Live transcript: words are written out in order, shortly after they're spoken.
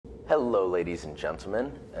Hello, ladies and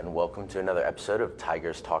gentlemen, and welcome to another episode of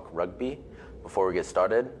Tigers Talk Rugby. Before we get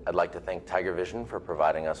started, I'd like to thank Tiger Vision for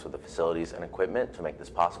providing us with the facilities and equipment to make this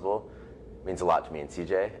possible. It means a lot to me and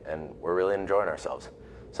CJ, and we're really enjoying ourselves.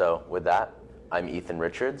 So with that, I'm Ethan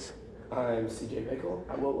Richards. I'm CJ Bickle.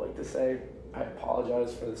 I will like to say I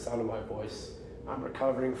apologize for the sound of my voice. I'm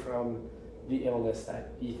recovering from the illness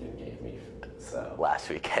that Ethan gave me. So Last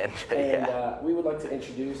weekend. And we would like to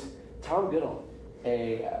introduce Tom Goodall,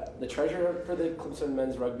 the treasurer for the Clemson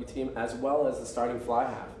men's rugby team, as well as the starting fly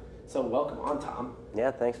half. So welcome on, Tom.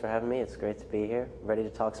 Yeah, thanks for having me. It's great to be here, ready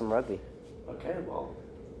to talk some rugby. Okay, well,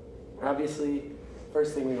 obviously,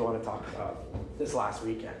 first thing we want to talk about this last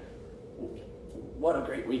weekend. What a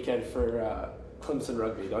great weekend for Clemson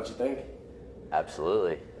rugby, don't you think?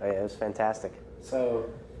 Absolutely. Oh, yeah, it was fantastic. So,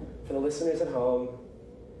 for the listeners at home,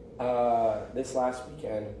 this last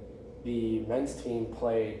weekend, the men's team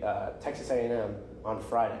played Texas A&M on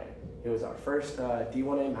Friday. It was our first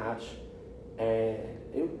D1A match, and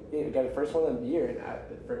it got the first one of the year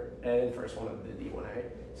and first one of the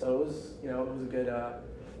D1A. So it was, it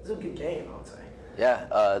was a good game, I would say. Yeah,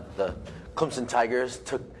 the Clemson Tigers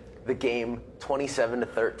took the game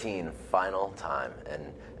 27-13 final time,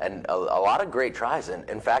 and a lot of great tries. And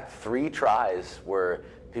in fact, 3 tries were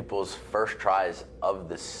people's first tries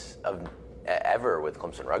of ever with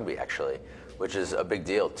Clemson rugby, actually, which is a big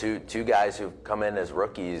deal. Two guys who've come in as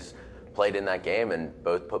rookies played in that game and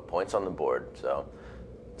both put points on the board. So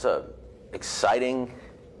it's exciting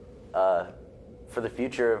for the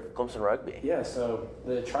future of Clemson rugby. Yeah, so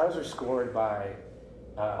the tries were scored by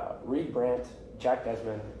Reed Brandt, Jack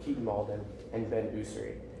Desmond, Keaton Malden, and Ben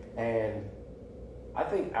Ussery. And I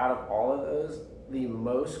think out of all of those, the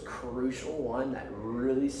most crucial one that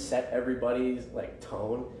really set everybody's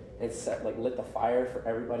tone and lit the fire for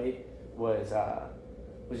everybody was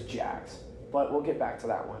Jack's. But we'll get back to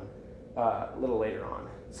that one a little later on.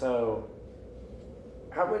 So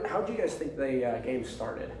how do you guys think the game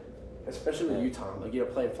started? Especially with you, Tom,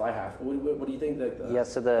 playing fly half. What do you think that the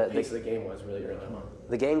pace of the game was really early on?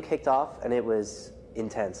 The game kicked off, and it was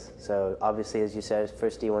intense. So obviously, as you said,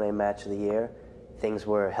 first D1A match of the year. Things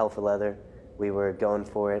were hell for leather. We were going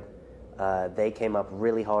for it. They came up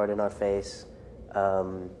really hard in our face,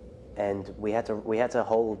 and we had to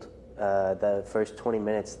hold the first 20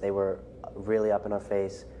 minutes. They were really up in our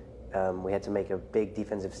face. We had to make a big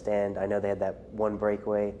defensive stand. I know they had that one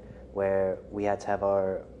breakaway where we had to have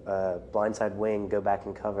our blindside wing go back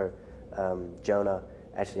and cover. Jonah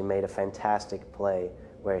actually made a fantastic play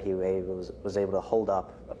where he was able to hold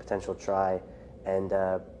up a potential try, and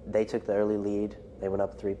they took the early lead. They went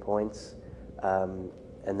up 3 points,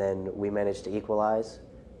 and then we managed to equalize,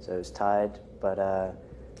 so it was tied. But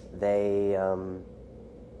they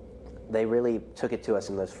really took it to us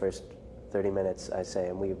in those first 30 minutes, I say,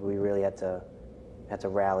 and we really had to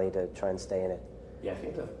rally to try and stay in it. Yeah, I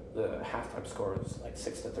think the halftime score was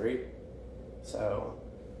 6-3. So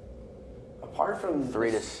apart from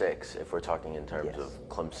 3-6, if we're talking in terms of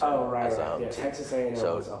Clemson. Oh, right. As a home yeah, team. Texas A&M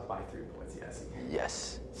was up by 3 points. Yes.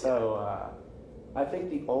 Yes. So I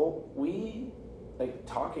think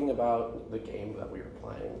talking about the game that we were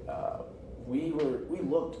playing, we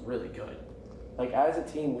looked really good. As a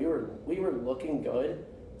team, we were looking good.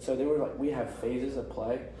 So they were we have phases of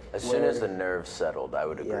play. As soon as the nerves settled, I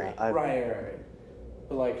would agree. Yeah, Right.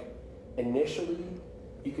 But initially,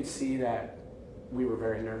 you could see that we were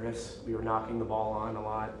very nervous. We were knocking the ball on a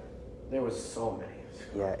lot. There was so many.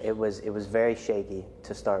 Yeah, it was very shaky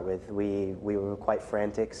to start with. We were quite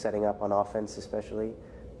frantic setting up on offense, especially.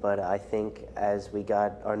 But I think as we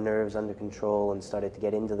got our nerves under control and started to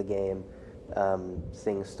get into the game,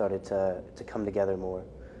 things started to come together more.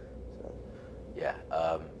 So. Yeah.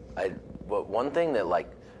 One thing that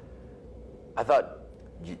I thought,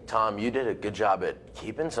 Tom, you did a good job at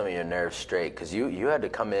keeping some of your nerves straight, because you had to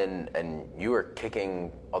come in and you were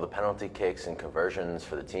kicking all the penalty kicks and conversions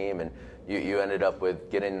for the team, and you ended up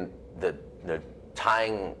with getting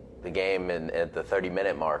tying the game at the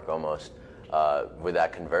 30-minute mark almost with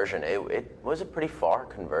that conversion. It was a pretty far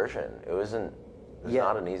conversion. It was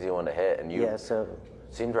not an easy one to hit, and you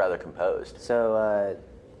seemed rather composed. So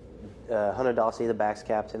Hunter Dawsey, the backs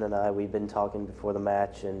captain, and we've been talking before the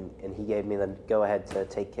match, and he gave me the go-ahead to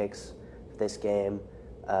take kicks for this game.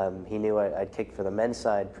 He knew I'd kicked for the men's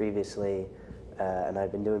side previously, and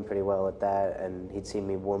I'd been doing pretty well at that, and he'd seen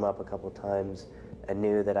me warm up a couple of times and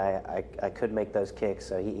knew that I could make those kicks.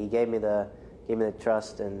 So he gave me the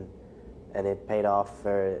trust, and it paid off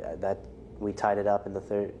for that. We tied it up in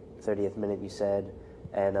the 30th minute, you said,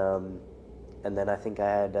 and then I think I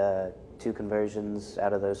had 2 conversions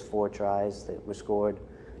out of those 4 tries that were scored.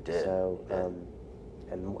 Did. So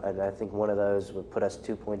and I think one of those would put us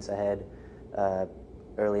 2 points ahead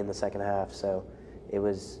early in the second half. So it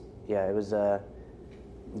was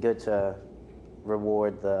good to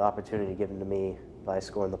reward the opportunity given to me by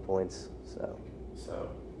scoring the points. So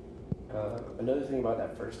another thing about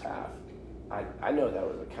that first half, I know that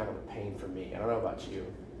was a kind of a pain for me. I don't know about you,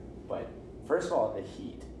 but first of all, the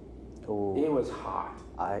heat. Ooh. It was hot,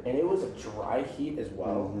 and it was a dry heat as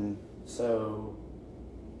well. Mm-hmm. So,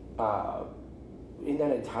 the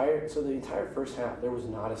entire first half, there was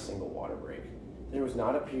not a single water break. There was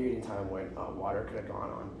not a period in time when water could have gone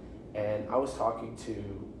on. And I was talking to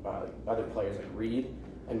other players like Reed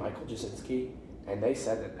and Michael Jasinski, and they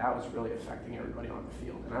said that was really affecting everybody on the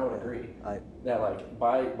field. And I would agree that like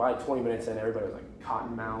by 20 minutes in, everybody was like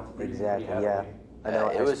cotton mouth. Exactly. Yeah. I know.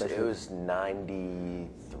 It was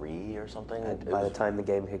 93 or something. By the time the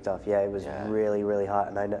game kicked off, it was really, really hot.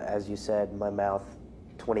 And I know, as you said, my mouth,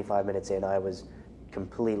 25 minutes in, I was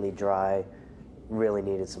completely dry. Really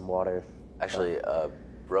needed some water. Actually,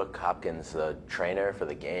 Brooke Hopkins, the trainer for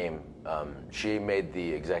the game, she made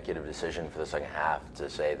the executive decision for the second half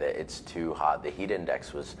to say that it's too hot. The heat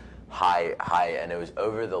index was high, and it was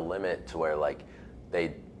over the limit to where like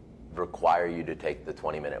they require you to take the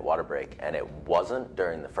 20-minute water break, and it wasn't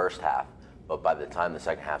during the first half, but by the time the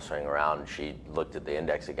second half swung around, she looked at the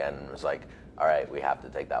index again and was like, all right, we have to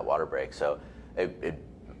take that water break. So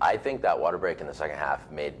I think that water break in the second half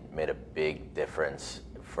made a big difference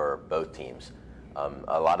for both teams.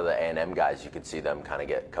 A lot of the A&M guys, you could see them kind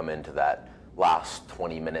of come into that last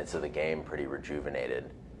 20 minutes of the game pretty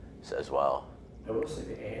rejuvenated as well. I will say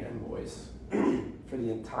the A&M boys for the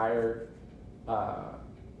entire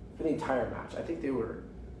match, I think they were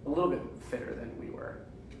a little bit fitter than we were,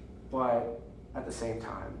 but at the same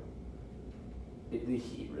time, the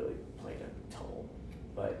heat really played a toll.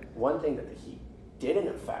 But one thing that the heat didn't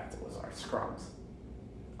affect was our scrums.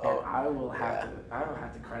 And I will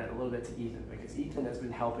have to credit a little bit to Ethan, because Ethan has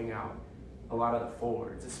been helping out a lot of the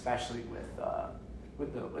forwards, especially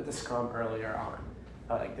with the scrum earlier on,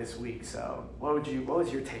 like this week. So what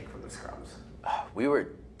was your take from the scrums? We were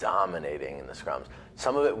dominating in the scrums.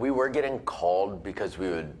 Some of it we were getting called because we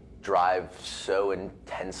would drive so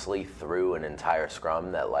intensely through an entire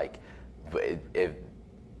scrum that like it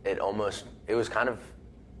was kind of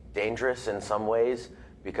dangerous in some ways,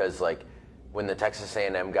 because like when the Texas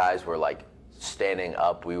A&M guys were like standing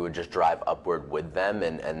up, we would just drive upward with them,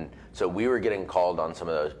 and so we were getting called on some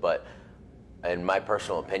of those. But in my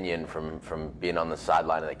personal opinion, from being on the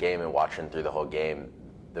sideline of the game and watching through the whole game,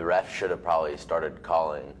 the ref should have probably started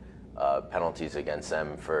calling penalties against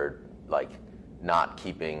them for like not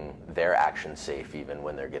keeping their actions safe even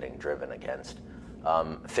when they're getting driven against.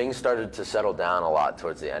 Things started to settle down a lot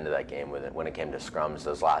towards the end of that game when it came to scrums.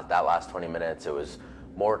 That last 20 minutes, it was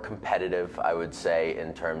more competitive, I would say,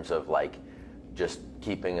 in terms of like just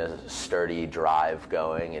keeping a sturdy drive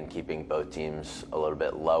going and keeping both teams a little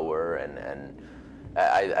bit lower, and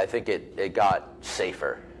I think it got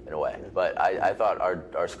safer in a way. But I thought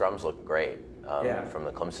our scrums looked great from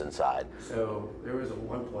the Clemson side. So there was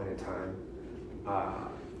one point in time,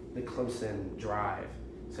 the Clemson drive.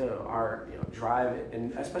 So our drive,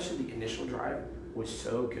 and especially the initial drive, was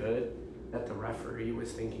so good that the referee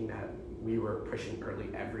was thinking that we were pushing early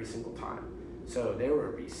every single time. So there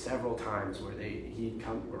would be several times where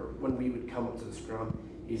when we would come up to the scrum,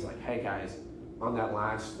 he's like, "Hey guys, on that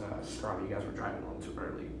last scrum, you guys were driving a little too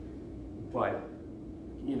early." But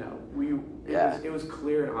it was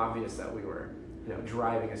clear and obvious that we were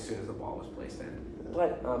driving as soon as the ball was placed in.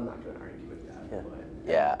 But I'm not going to argue with that. Yeah. But,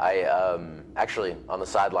 I actually on the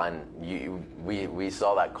sideline, we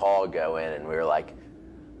saw that call go in, and we were like,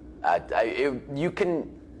 I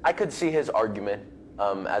could see his argument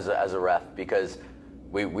as a ref, because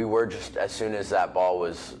we were just, as soon as that ball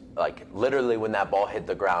was like literally when that ball hit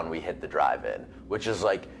the ground, we hit the drive in, which is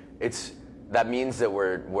like that means that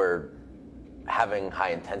we're having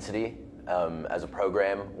high intensity as a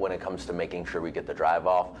program when it comes to making sure we get the drive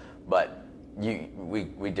off, but.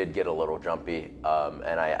 We did get a little jumpy,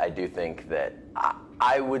 and I do think that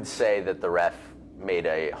I would say that the ref made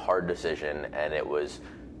a hard decision, and it was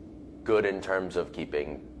good in terms of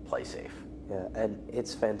keeping play safe. Yeah, and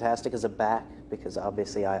it's fantastic as a back, because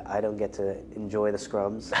obviously I don't get to enjoy the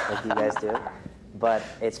scrums like you guys do, but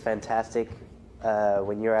it's fantastic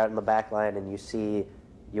when you're out in the back line and you see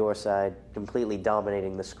your side completely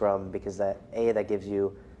dominating the scrum, because that gives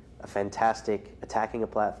you a fantastic attacking a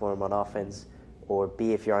platform on offense, or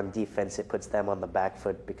B, if you're on defense, it puts them on the back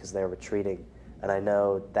foot because they're retreating. And I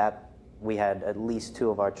know that we had at least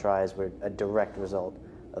 2 of our tries were a direct result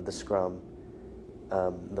of the scrum.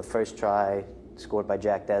 The first try scored by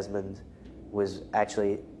Jack Desmond, was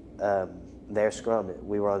actually their scrum.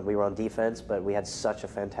 We were on defense, but we had such a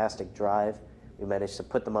fantastic drive. We managed to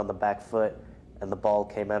put them on the back foot, and the ball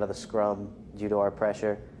came out of the scrum due to our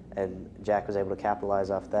pressure, and Jack was able to capitalize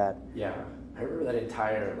off that. Yeah, I remember that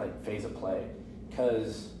entire phase of play,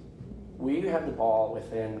 because we had the ball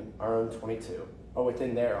within our own 22, or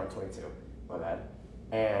within their own 22, my bad.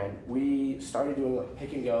 And we started doing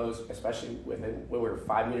pick and goes, especially when we were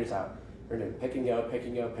 5 meters out. We were doing pick and go, pick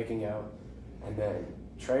and go, pick and go. And then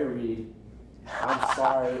Trey Reed, I'm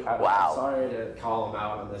sorry, Wow. I'm sorry to call him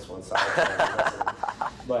out on this one, sorry,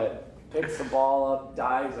 but picks the ball up,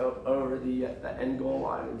 dives over the end goal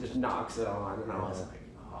line, and just knocks it on. And I was like,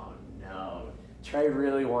 oh no. Trey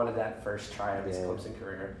really wanted that first try of his Clemson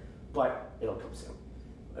career, but it'll come soon.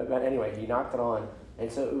 But anyway, he knocked it on,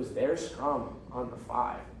 and so it was their scrum on the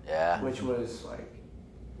 5, which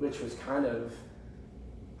was kind of,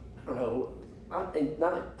 I don't know,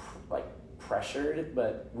 not pressured,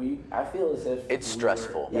 but I feel as if it's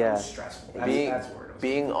stressful. It was stressful. That's the word.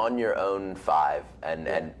 Being on your own 5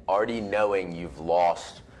 and already knowing you've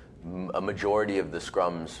lost a majority of the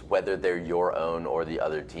scrums, whether they're your own or the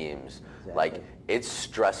other teams. Exactly. It's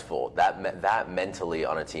stressful. That mentally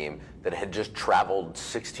on a team that had just traveled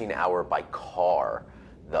 16-hour by car.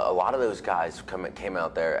 A lot of those guys came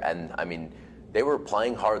out there, and I mean, they were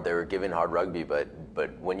playing hard. They were giving hard rugby, but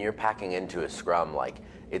when you're packing into a scrum,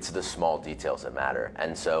 it's the small details that matter.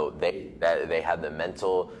 And so they had the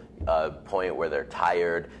mental point where they're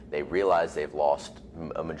tired. They realize they've lost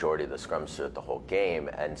a majority of the scrums throughout the whole game,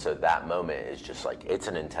 and so that moment is just it's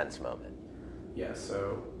an intense moment. Yeah.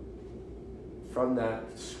 So from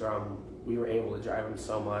that scrum, we were able to drive them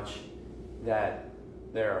so much that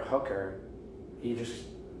their hooker, he just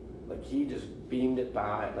beamed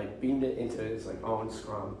it into his own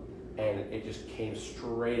scrum, and it just came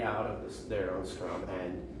straight out of their own scrum,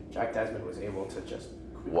 and Jack Desmond was able to just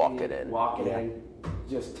walk it in,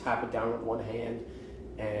 just tap it down with one hand,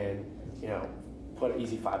 and put an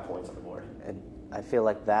easy 5 points on the board. And I feel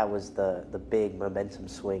like that was the big momentum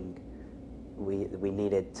swing we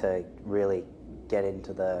needed to really get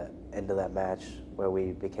into the end of that match where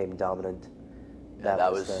we became dominant.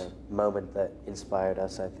 That was the moment that inspired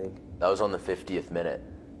us, I think. That was on the 50th minute,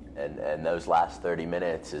 and those last 30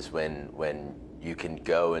 minutes is when you can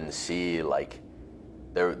go and see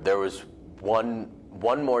there was one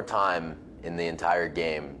more time in the entire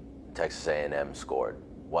game Texas A&M scored.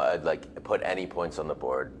 Put any points on the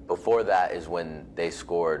board. Before that is when they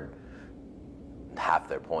scored half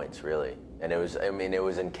their points, really, and it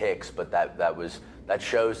was in kicks, but that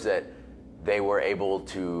shows that they were able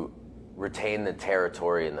to retain the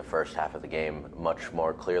territory in the first half of the game much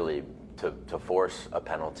more clearly to force a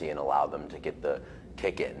penalty and allow them to get the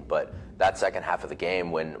kick in. But that second half of the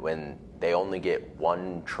game, when they only get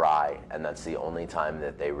one try, and that's the only time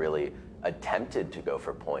that they really attempted to go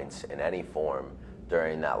for points in any form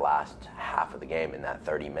during that last half of the game, in that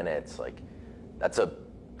 30 minutes, that's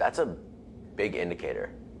a big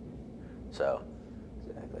indicator. So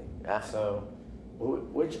exactly. Yeah. So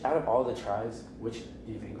which out of all the tries, which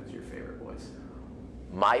do you think was your favorite, boys?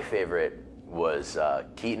 My favorite was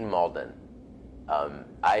Keaton Malden.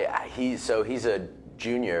 He's a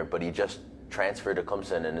junior, but he just transferred to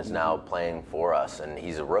Clemson and is now playing for us, and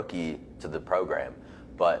he's a rookie to the program.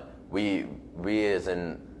 But we as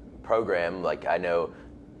in program, I know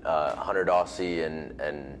Hunter Dawsey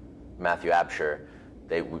and Matthew Absher,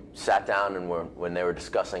 they sat down and when they were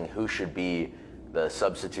discussing who should be the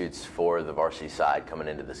substitutes for the varsity side coming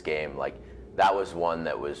into this game, that was one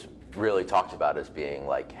that was really talked about as being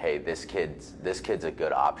hey, this kid's a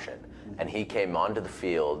good option. And he came onto the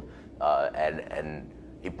field and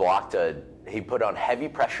he put on heavy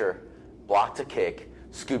pressure, blocked a kick,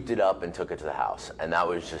 scooped it up, and took it to the house. And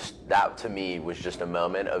that to me was just a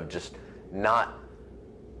moment of just not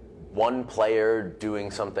one player doing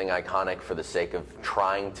something iconic for the sake of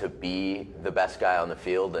trying to be the best guy on the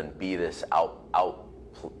field and be this out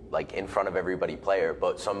in front of everybody player,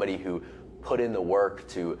 but somebody who put in the work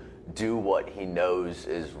to do what he knows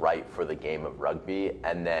is right for the game of rugby,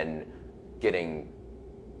 and then getting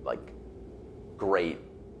great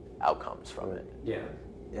outcomes from it. Yeah.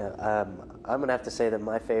 Yeah, I'm gonna have to say that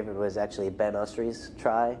my favorite was actually Ben Usry's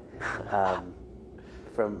try.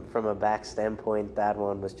 From a back standpoint, that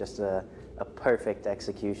one was just a perfect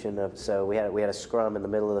execution of. So we had a scrum in the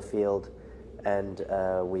middle of the field, and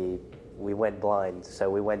we went blind. So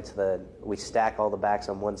we stack all the backs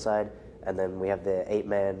on one side, and then we have the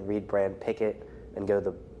 8-man Reed Brand pick it and go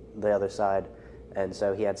the other side. And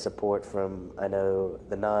so he had support from, I know,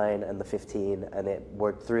 the 9 and the 15, and it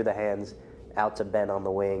worked through the hands out to Ben on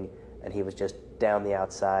the wing, and he was just down the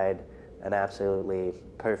outside, an absolutely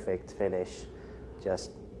perfect finish.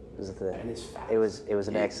 Just And it's fast. it was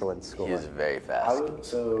an excellent score. He is very fast.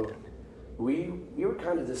 So we were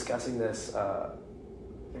kind of discussing this. I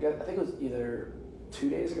think it was either 2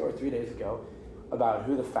 days ago or 3 days ago about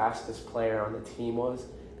who the fastest player on the team was,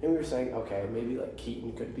 and we were saying, okay, maybe like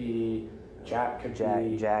Keaton could be, Jack could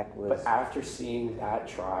be. Jack was. But after seeing that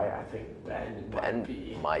try, I think Ben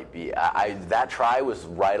might be. That try was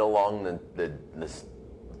right along the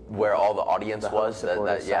where all the audience was. The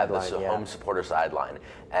home supporter sideline,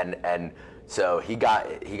 and so he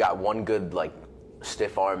got one good like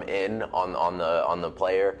stiff arm in on the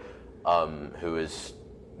player, who is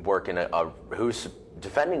working who's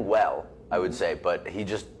defending well, I would say, but he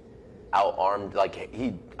just out-armed, like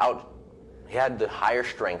he had the higher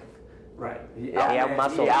strength. Right. He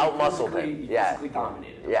out-muscled him. He physically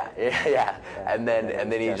dominated him. Yeah. And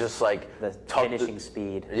then he just like the finishing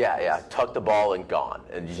speed. Tucked the ball and gone,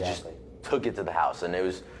 and you just Exactly. took it to the house, and it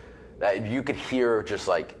was you could hear just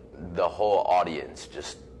like the whole audience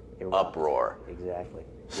just uproar. Exactly.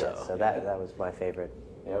 So, so that was my favorite.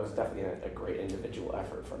 Yeah, it was definitely a great individual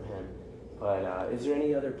effort from him. But is there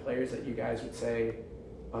any other players that you guys would say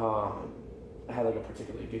had like a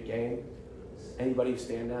particularly good game? Anybody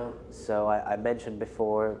stand out? So I mentioned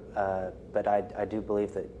before, but I do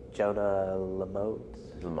believe that Jonah Lamoth,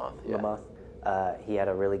 he had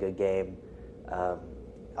a really good game.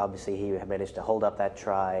 Obviously, he managed to hold up that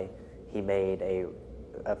try. He made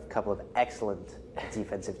a couple of excellent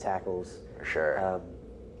defensive tackles. For sure.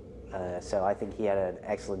 So I think he had an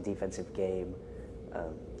excellent defensive game.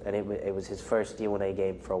 And it was his first D1A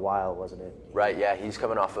game for a while, wasn't it? Right, yeah, he's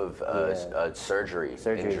coming off of a surgery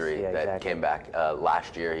injury that exactly. came back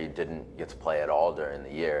last year. He didn't get to play at all during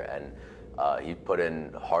the year, and he put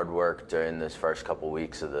in hard work during this first couple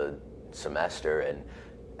weeks of the semester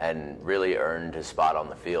and really earned his spot on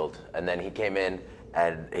the field. And then he came in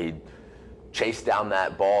and he chased down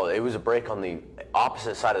that ball. It was a break on the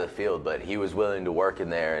opposite side of the field, but he was willing to work in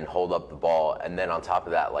there and hold up the ball. And then on top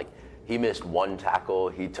of that, like, he missed one tackle.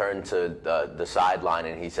 He turned to the sideline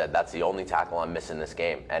and he said, "That's the only tackle I'm missing this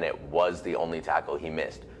game." And it was the only tackle he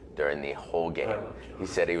missed during the whole game. He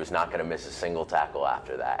said he was not going to miss a single tackle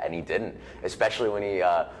after that, and he didn't, especially when he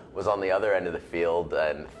was on the other end of the field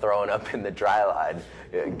and throwing up in the dry line.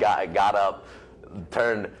 Got up,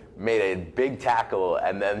 turned, made a big tackle,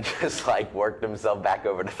 and then just like worked himself back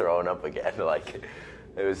over to throwing up again. Like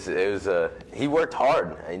it was he worked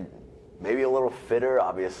hard. Maybe a little fitter,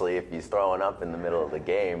 obviously, if he's throwing up in the middle of the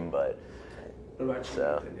game, but... What about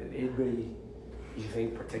you? Did anybody you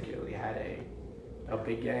think particularly had a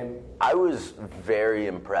big game? I was very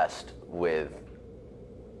impressed with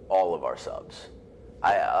all of our subs.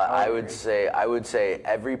 I would say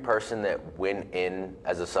every person that went in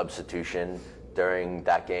as a substitution during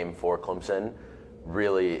that game for Clemson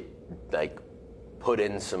really like put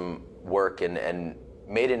in some work and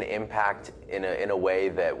made an impact in a way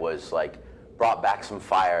that was like brought back some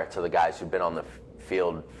fire to the guys who've been on the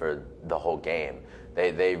field for the whole game.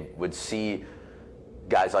 They would see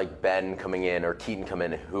guys like Ben coming in or Keaton come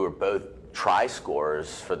in who are both try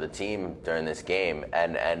scorers for the team during this game,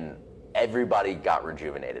 and everybody got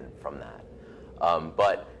rejuvenated from that.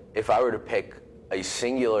 But if I were to pick a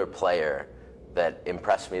singular player that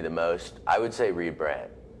impressed me the most, I would say Reed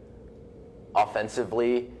Brandt.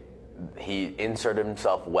 Offensively, he inserted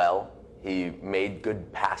himself well. He made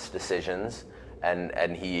good pass decisions,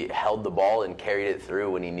 and he held the ball and carried it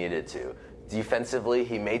through when he needed to. Defensively,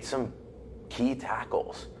 he made some key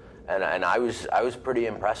tackles, and I was pretty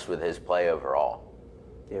impressed with his play overall.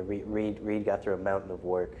 Yeah, Reed got through a mountain of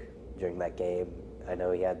work during that game. I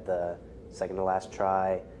know he had the second to last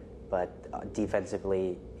try, but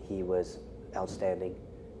defensively he was outstanding.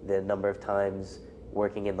 The number of times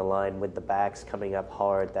working in the line with the backs, coming up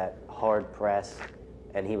hard, that hard press,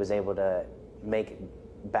 and he was able to make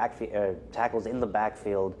tackles in the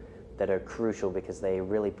backfield that are crucial because they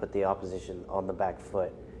really put the opposition on the back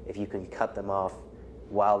foot. If you can cut them off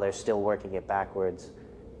while they're still working it backwards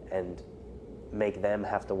and make them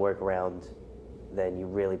have to work around, then you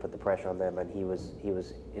really put the pressure on them, and he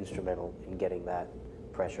was instrumental in getting that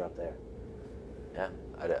pressure up there. Yeah,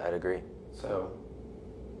 I'd agree. So,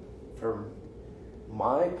 for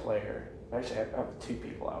my player, actually, I have two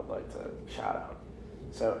people I would like to shout out.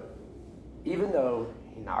 So, even though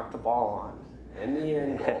he knocked the ball on in the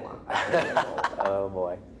end goal line, Oh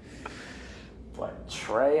boy! but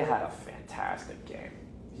Trey had a fantastic game.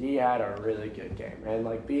 He had a really good game, and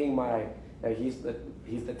like being my, he's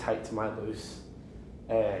the tight to my loose,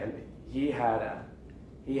 and he had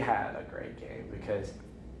a great game because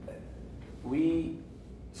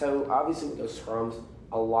so obviously with those scrums,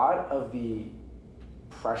 a lot of the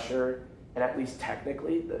pressure, and at least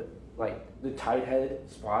technically, the tight head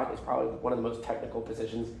spot is probably one of the most technical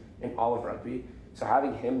positions in all of rugby. So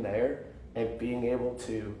having him there and being able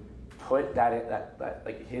to put that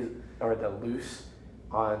like his or the loose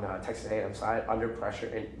on Texas A&M side under pressure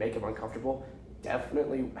and make him uncomfortable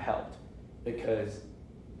definitely helped, because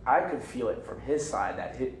I could feel it from his side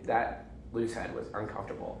that loose head was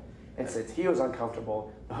uncomfortable. And since he was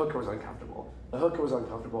uncomfortable, the hooker was uncomfortable. The hooker was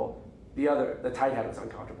uncomfortable. The tight head was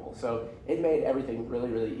uncomfortable. So it made everything really,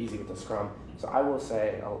 really easy with the scrum. So I will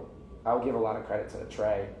say, I'll give a lot of credit to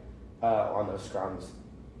Trey on those scrums,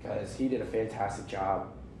 because he did a fantastic job.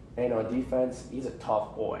 And on defense, he's a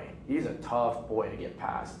tough boy. He's a tough boy to get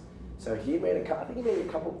past. So I think he made a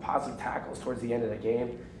couple positive tackles towards the end of the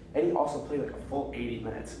game. And he also played like a full 80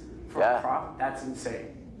 minutes. For a prop, that's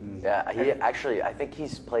insane. Yeah, I think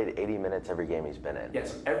he's played 80 minutes every game he's been in.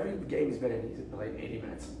 Yes, every game he's been in, he's played 80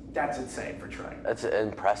 minutes. That's insane for Trey. That's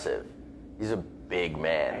impressive. He's a big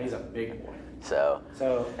man. Yeah, he's a big boy. So,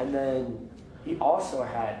 and then he also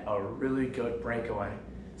had a really good breakaway.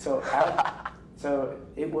 So, so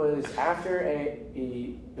it was after I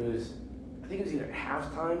think it was either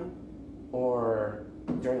halftime or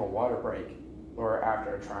during a water break or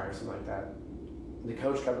after a try or something like that.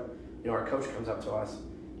 Our coach comes up to us,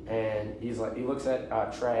 and he looks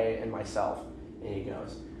at Trey and myself, and he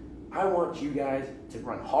goes, "I want you guys to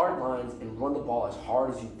run hard lines and run the ball as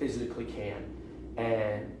hard as you physically can."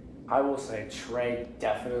 And I will say Trey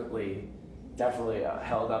definitely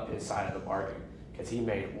held up his side of the bargain, because he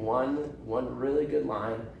made one really good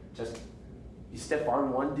line. Just he stiff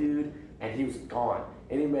armed one dude, and he was gone.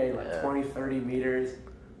 And he made 20, 30 meters,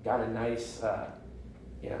 got a nice,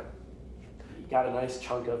 he got a nice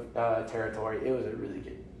chunk of territory. It was a really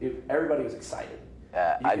good. Everybody was excited.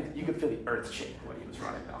 You could feel the earth shake when he was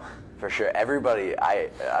running though. For sure, everybody. I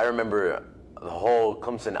remember the whole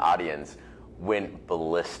Clemson audience went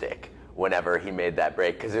ballistic whenever he made that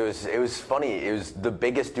break, because it was funny. It was the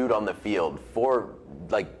biggest dude on the field for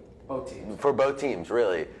both teams,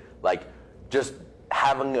 really. Like, just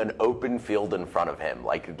having an open field in front of him.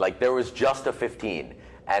 Like there was just a 15,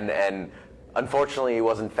 and unfortunately he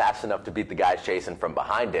wasn't fast enough to beat the guys chasing from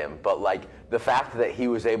behind him. But like the fact that he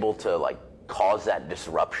was able to like cause that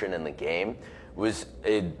disruption in the game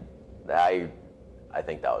I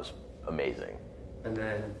think that was amazing. And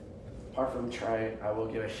then, apart from Trey, I will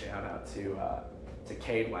give a shout out to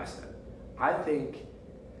Cade Weston. I think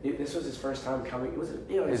this was his first time coming. It was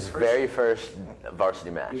his very first varsity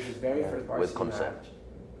match. It was his very first varsity match.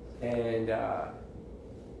 And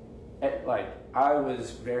I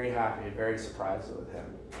was very happy, very surprised with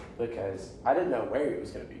him, because I didn't know where he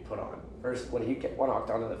was going to be put on. First, when he walked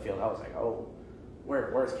onto the field, I was like, oh,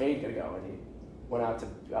 where's Cade going to go? And he went out to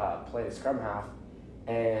play the scrum half.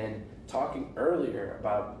 And talking earlier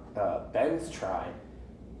about Ben's try,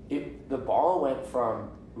 the ball went from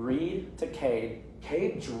Reed to Cade.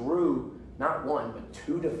 Cade drew not one, but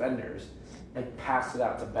two defenders and passed it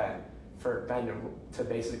out to Ben for Ben to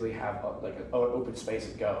basically have an open space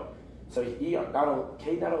and go. So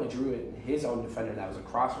Cade not only drew it in his own defender that was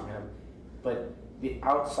across from him, but the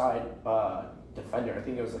outside defender, I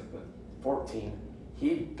think it was like the 14,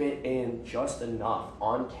 he bit in just enough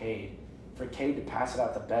on Cade for Cade to pass it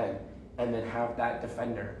out to Ben, and then have that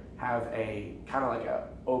defender have a kind of like a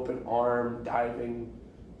open arm diving,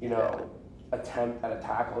 attempt at a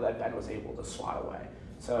tackle that Ben was able to swat away.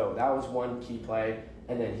 So that was one key play,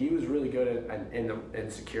 and then he was really good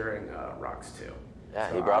in securing rucks too. Yeah,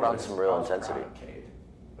 so he brought on some real intensity. Of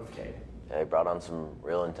Cade. Yeah, he brought on some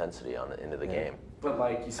real intensity into the game. But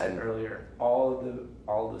like you said earlier, all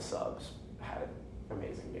the subs had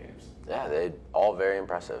amazing games. Yeah, they all very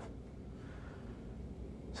impressive.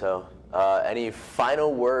 So, any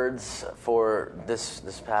final words for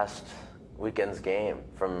this past weekend's game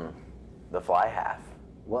from the Fly half?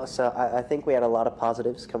 Well, so I think we had a lot of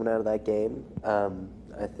positives coming out of that game.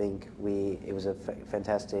 I think it was a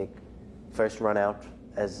fantastic first run out,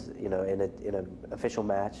 as in an official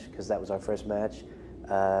match, because that was our first match.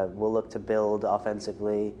 We'll look to build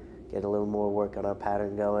offensively, get a little more work on our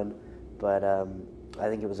pattern going, but I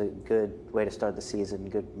think it was a good way to start the season,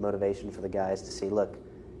 good motivation for the guys to see, look,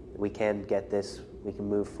 we can get this, we can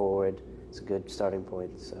move forward. It's a good starting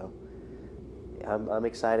point. So I'm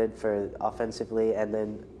excited for offensively, and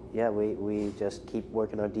then we just keep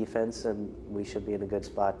working our defense, and we should be in a good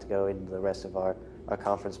spot to go into the rest of our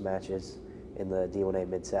conference matches in the D1A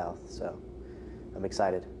Mid-South. So I'm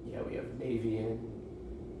excited. Yeah, we have Navy in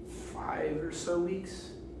 5 or so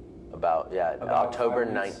weeks. About October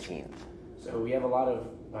 19th. So we have a lot of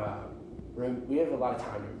room. We have a lot of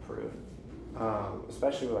time to improve.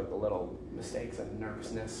 especially with like the little mistakes and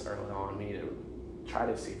nervousness early on. We need to try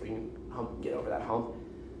to see if we can get over that hump.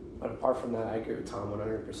 But apart from that, I agree with Tom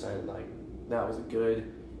 100%. Like that was a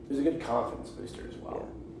good confidence booster as well.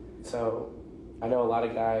 Yeah. So I know a lot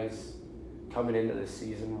of guys coming into this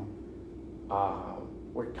season,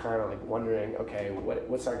 we're kind of like wondering, okay,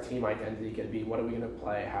 what's our team identity going to be? What are we going to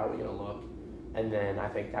play? How are we going to look? And then I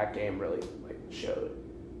think that game really like showed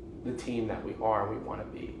the team that we are and we want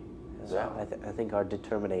to be. So I think our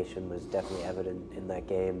determination was definitely evident in that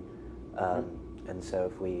game. And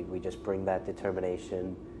so if we just bring that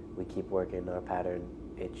determination, we keep working our pattern,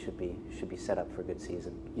 it should be set up for a good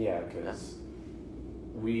season. Yeah, because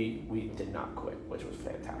we did not quit, which was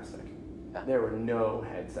fantastic. Yeah. There were no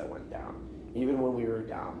heads that went down. Even when we were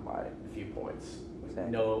down by a few points,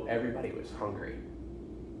 everybody was hungry,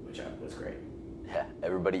 which was great. Yeah,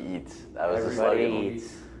 everybody eats. That was Everybody the slogan.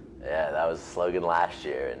 eats. Yeah, that was the slogan last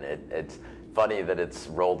year, and it's funny that it's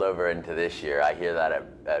rolled over into this year. I hear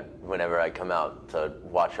that whenever I come out to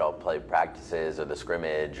watch y'all play practices or the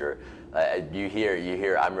scrimmage, or you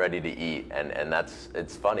hear I'm ready to eat, and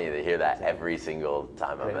it's funny to hear that every single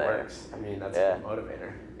time I'm there. It works. I mean, that's a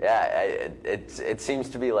motivator. Yeah, it seems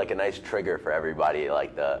to be like a nice trigger for everybody,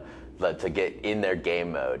 like to get in their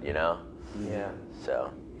game mode, you know. Yeah.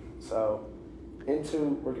 So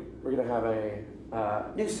we're gonna have a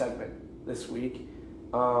new segment this week.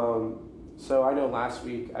 So I know last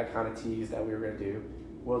week I kind of teased that we were going to do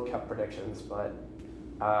World Cup predictions, but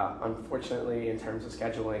unfortunately in terms of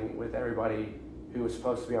scheduling with everybody who was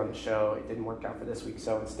supposed to be on the show, it didn't work out for this week.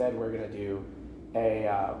 So instead we're going to do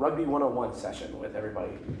a Rugby 101 session with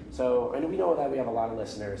everybody. So, and we know that we have a lot of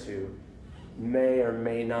listeners who may or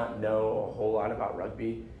may not know a whole lot about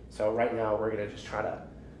rugby. So right now we're going to just try to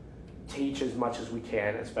teach as much as we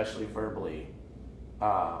can, especially verbally,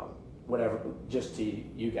 whatever, just to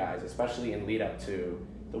you guys, especially in lead up to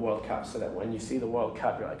the World Cup, so that when you see the World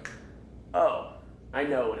Cup, you're like, oh, I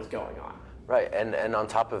know what is going on. Right, and on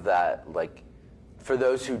top of that, like, for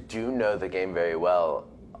those who do know the game very well,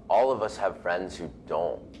 all of us have friends who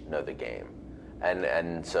don't know the game.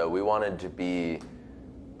 And so we wanted to be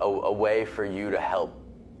a way for you to help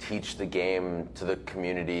teach the game to the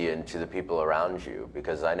community and to the people around you,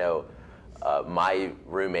 because I know my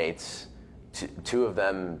roommates, two of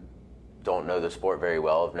them don't know the sport very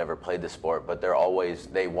well, have never played the sport, but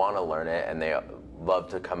they want to learn it, and they love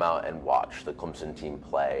to come out and watch the Clemson team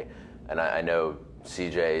play. And I know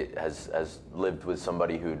CJ has lived with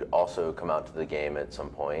somebody who'd also come out to the game at some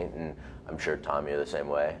point, and I'm sure, Tom, you're the same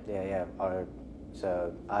way. Yeah.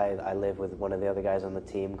 So I live with one of the other guys on the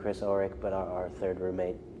team, Chris Orick, but our third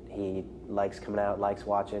roommate, he likes coming out, likes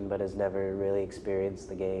watching, but has never really experienced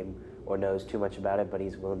the game or knows too much about it, but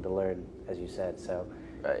he's willing to learn, as you said. So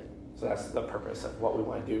Right. So that's the purpose of what we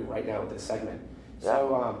want to do right now with this segment. Yeah.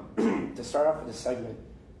 So to start off with this segment,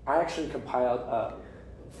 I actually compiled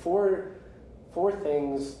four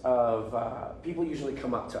things of people usually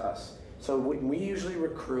come up to us. So when we usually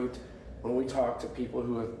recruit, when we talk to people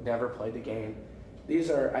who have never played the game, these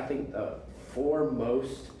are, I think, the four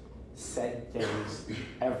most said things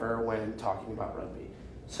ever when talking about rugby.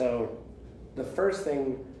 So the first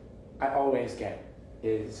thing I always get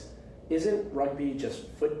is, isn't rugby just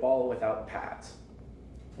football without pads?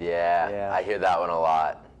 Yeah, I hear that one a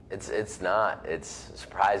lot. It's not. It's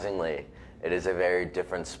surprisingly, it is a very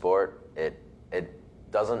different sport. It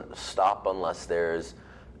doesn't stop unless there's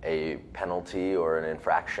a penalty or an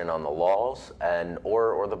infraction on the laws,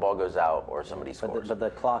 or the ball goes out or somebody scores. But the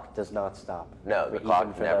clock does not stop. No, the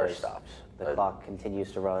clock never stops. The clock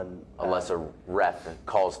continues to run. Unless a ref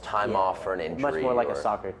calls time off for an injury. Much more like a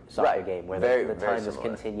soccer Right. game, where the time is similar.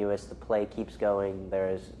 continuous, the play keeps going, there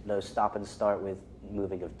is no stop and start with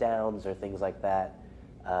moving of downs or things like that.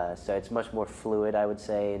 So it's much more fluid, I would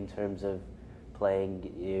say, in terms of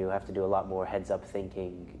playing. You have to do a lot more heads-up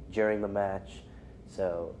thinking during the match,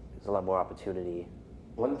 so there's a lot more opportunity.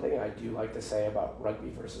 One thing I do like to say about rugby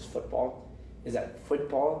versus football is that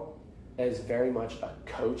football is very much a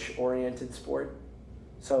coach-oriented sport.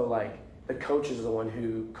 So, like, the coaches are the one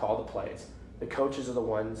who call the plays. The coaches are the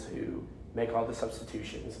ones who make all the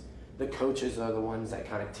substitutions. The coaches are the ones that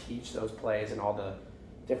kind of teach those plays and all the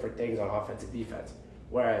different things on offense and defense.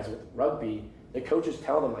 Whereas with rugby, the coaches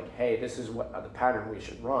tell them, like, hey, this is what the pattern we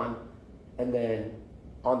should run. And then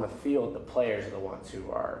on the field, the players are the ones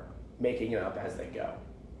who are making it up as they go.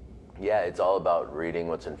 Yeah, it's all about reading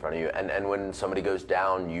what's in front of you. And when somebody goes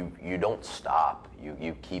down, you don't stop.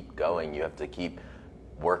 You keep going. You have to keep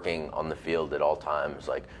working on the field at all times.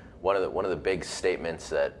 Like one of the big statements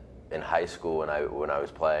that in high school when I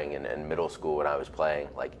was playing and in middle school when I was playing,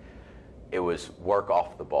 like, it was work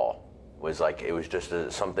off the ball. was like, it was just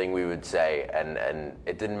something we would say, and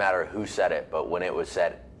it didn't matter who said it, but when it was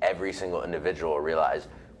said, every single individual realized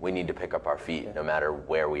we need to pick up our feet no matter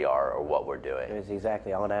where we are or what we're doing. It was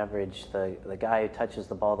exactly, on average, the guy who touches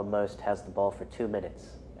the ball the most has the ball for 2 minutes.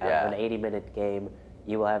 Out of an 80-minute game,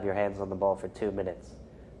 you will have your hands on the ball for 2 minutes.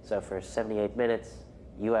 So for 78 minutes,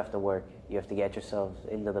 you have to work. You have to get yourselves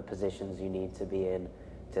into the positions you need to be in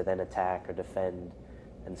to then attack or defend.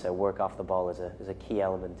 And so work off the ball is a key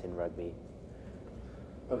element in rugby.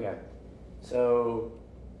 Okay, so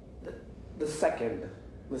the second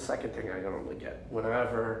thing I normally get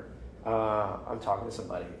whenever I'm talking to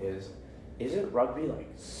somebody is, isn't rugby like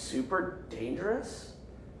super dangerous?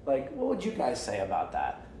 Like, what would you guys say about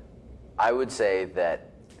that? I would say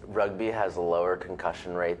that rugby has a lower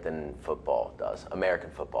concussion rate than football does,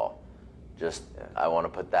 American football. I want to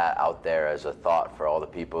put that out there as a thought for all the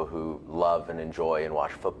people who love and enjoy and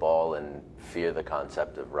watch football and fear the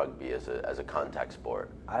concept of rugby as a contact sport.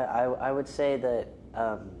 I would say that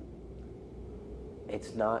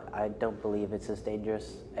it's not, I don't believe it's as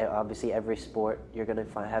dangerous. Obviously, every sport you're going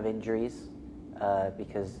to have injuries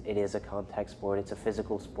because it is a contact sport, it's a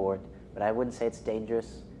physical sport, but I wouldn't say it's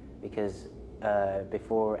dangerous because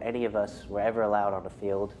before any of us were ever allowed on a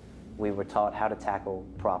field, we were taught how to tackle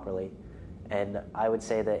properly. And I would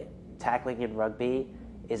say that tackling in rugby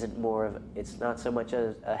isn't it's not so much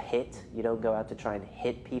a hit. You don't go out to try and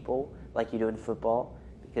hit people like you do in football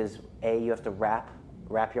because you have to wrap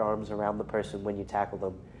your arms around the person when you tackle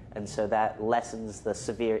them. And so that lessens the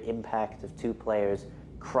severe impact of two players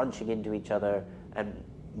crunching into each other, and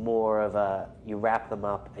more of you wrap them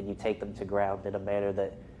up and you take them to ground in a manner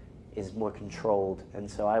that is more controlled.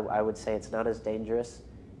 And so I would say it's not as dangerous.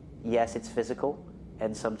 Yes, it's physical.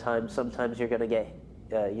 And sometimes you're going to get,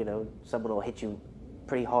 someone will hit you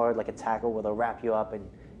pretty hard, like a tackle where they'll wrap you up and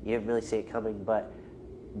you didn't really see it coming. But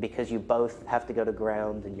because you both have to go to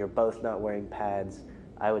ground and you're both not wearing pads,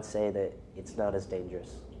 I would say that it's not as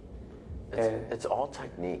dangerous. It's all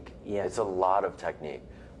technique. Yeah. It's a lot of technique.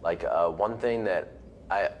 Like one thing that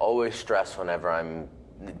I always stress whenever I'm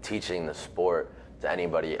teaching the sport to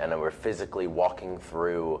anybody and we're physically walking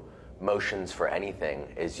through motions for anything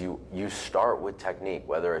is you start with technique,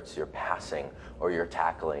 whether it's your passing or your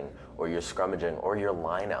tackling or your scrummaging or your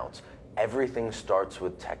lineouts. Everything starts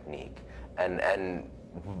with technique, and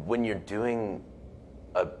when you're doing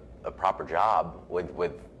a proper job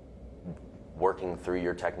with working through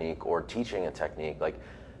your technique or teaching a technique, like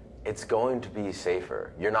it's going to be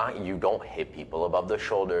safer. You don't hit people above the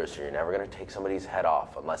shoulders, so you're never going to take somebody's head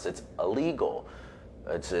off unless it's illegal.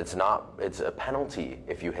 It's a penalty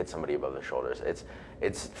if you hit somebody above the shoulders.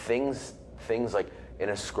 It's things like in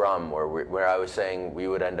a scrum where I was saying we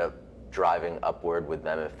would end up driving upward with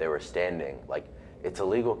them if they were standing. Like it's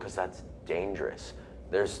illegal because that's dangerous.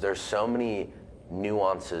 There's so many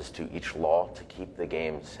nuances to each law to keep the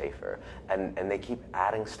game safer, and they keep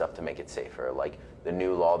adding stuff to make it safer. Like the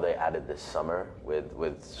new law they added this summer with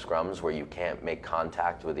scrums where you can't make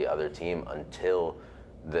contact with the other team until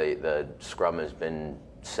the scrum has been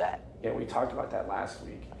set. Yeah, we talked about that last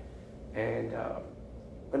week. And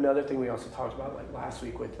another thing we also talked about like last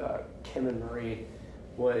week with Kim and Marie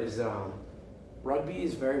was rugby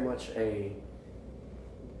is very much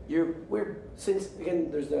since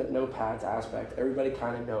again there's the no pads aspect, everybody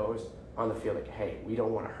kind of knows on the field like, hey, we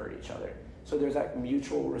don't want to hurt each other. So there's that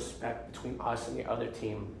mutual respect between us and the other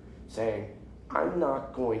team saying, I'm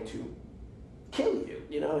not going to kill you.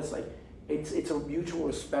 It's like it's a mutual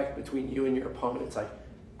respect between you and your opponent. It's like,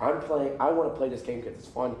 I want to play this game because it's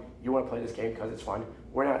fun. You want to play this game because it's fun.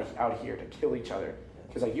 We're not out here to kill each other.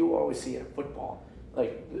 Because like you always see in football,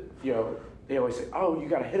 like, they always say, oh, you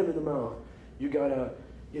got to hit them in the mouth. You got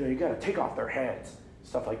to take off their heads.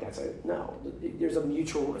 Stuff like that. So no, there's a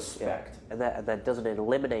mutual respect. Yeah. And that doesn't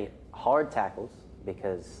eliminate hard tackles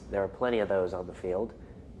because there are plenty of those on the field.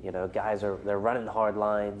 Guys they're running hard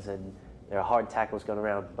lines and there are hard tackles going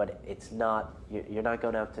around, but it's not, you're not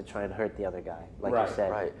going out to try and hurt the other guy, like you said.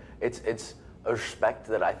 Right. It's a respect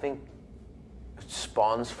that I think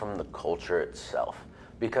spawns from the culture itself.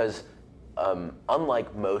 Because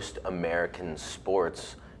unlike most American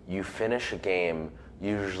sports, you finish a game,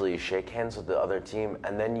 usually shake hands with the other team,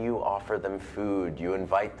 and then you offer them food, you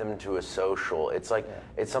invite them to a social. It's like,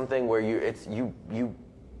 it's something where you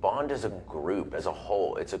bond as a group, as a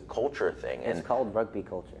whole. It's a culture thing. It's called rugby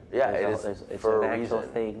culture. Yeah, it's for an a actual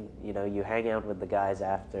reason. thing. You hang out with the guys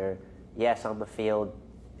after. Yes, on the field,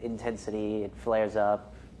 intensity, it flares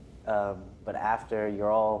up. But after,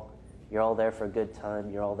 you're all there for a good time.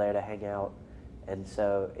 You're all there to hang out. And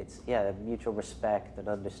so it's, a mutual respect and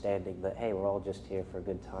understanding that, hey, we're all just here for a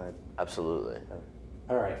good time. Absolutely.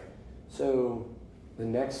 All right. So the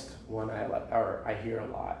next one I hear a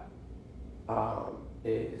lot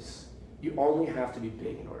is you only have to be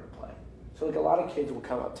big in order to play. So like a lot of kids will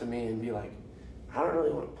come up to me and be like, I don't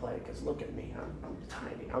really want to play because look at me, I'm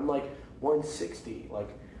tiny. I'm like 160, like,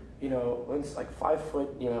 you know, it's like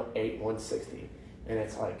 5'8", 160, and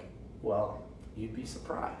it's like, well, you'd be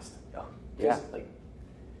surprised. Yeah.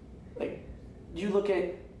 Like you look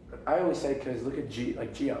at. I always say because look at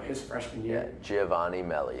Gio, his freshman year. Yeah, Giovanni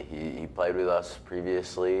Melli. He played with us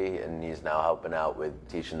previously, and he's now helping out with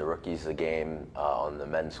teaching the rookies the game on the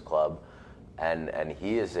men's club. And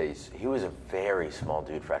he was a very small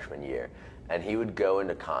dude freshman year, and he would go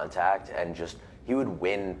into contact and he would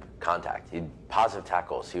win contact. He'd positive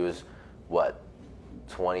tackles. He was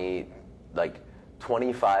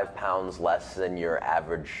 25 pounds less than your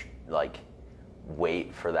average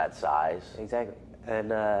weight for that size. Exactly.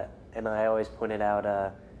 And I always pointed out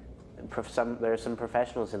there are some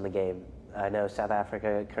professionals in the game. I know South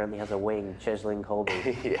Africa currently has a wing, Cheslin Colby,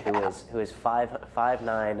 who is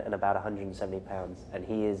 5'9" and about 170 pounds, and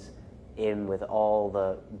he is in with all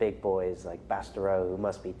the big boys like Bastereau, who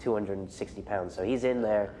must be 260 pounds. So he's in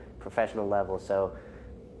there, professional level. So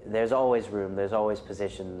there's always room. There's always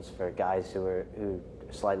positions for guys who are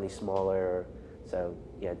slightly smaller. So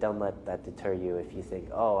yeah, don't let that deter you if you think,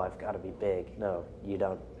 oh, I've got to be big. No, you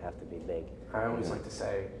don't have to be big. I always like to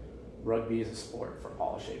say, rugby is a sport for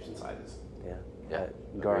all shapes and sizes. Yeah.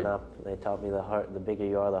 Growing up, they taught me the bigger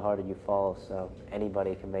you are, the harder you fall. So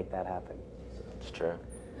anybody can make that happen. It's true.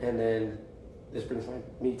 And then this brings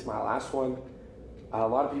me to my last one. A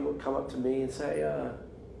lot of people come up to me and say,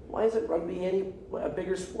 why isn't rugby a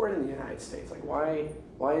bigger sport in the United States? Like, why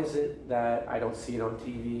is it that I don't see it on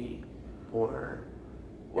TV or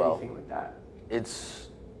anything like that? It's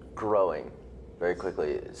growing very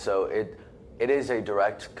quickly. So it is a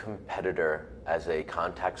direct competitor as a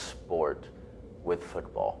contact sport with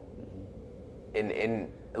football.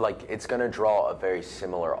 It's going to draw a very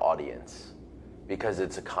similar audience because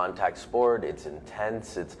it's a contact sport. It's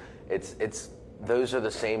intense. It's those are the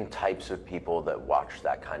same types of people that watch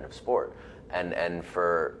that kind of sport. And in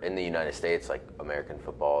the United States, like American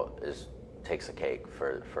football takes a cake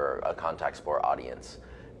for a contact sport audience.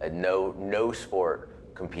 And no sport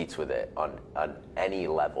competes with it on any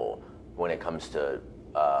level when it comes to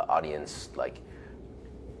audience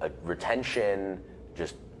retention,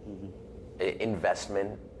 just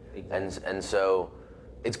investment, and so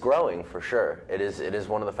it's growing for sure. It is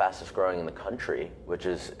one of the fastest growing in the country, which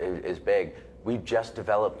is big. We've just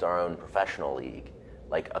developed our own professional league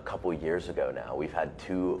like a couple years ago now. We've had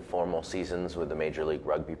 2 formal seasons with the Major League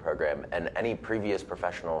Rugby program, and any previous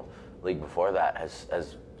professional league before that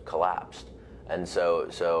has collapsed. And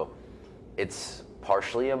so it's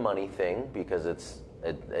partially a money thing because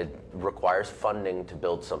it requires funding to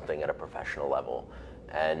build something at a professional level.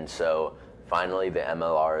 And so finally the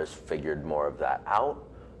MLR has figured more of that out,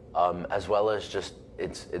 as well as just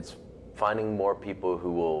it's finding more people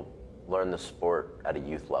who will learn the sport at a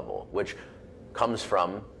youth level, which comes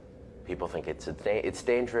from people think it's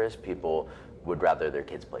dangerous, people would rather their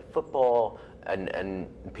kids play football, and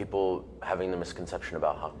people having the misconception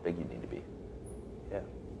about how big you need to be. Yeah.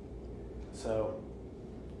 So,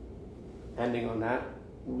 ending on that,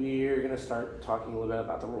 we're going to start talking a little bit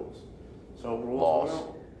about the rules. So rules.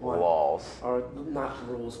 Laws. Or not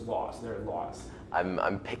rules, laws. They're laws.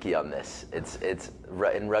 I'm picky on this. It's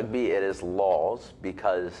in rugby it is laws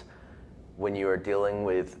because when you are dealing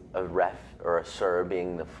with a ref or a sir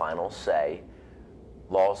being the final say,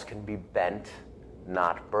 laws can be bent,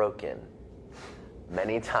 not broken.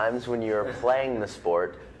 Many times when you're playing the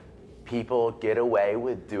sport, people get away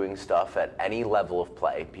with doing stuff at any level of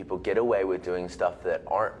play. People get away with doing stuff that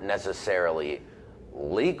aren't necessarily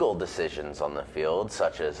legal decisions on the field,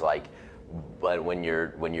 such as but when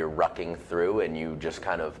you're rucking through and you just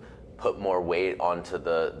kind of put more weight onto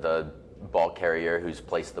the ball carrier who's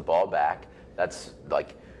placed the ball back, that's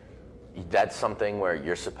something where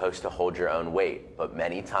you're supposed to hold your own weight. But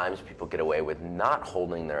many times people get away with not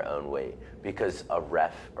holding their own weight because a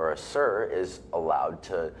ref or a sir is allowed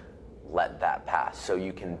to let that pass. So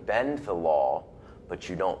you can bend the law, but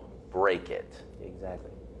you don't break it.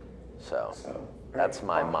 Exactly. So that's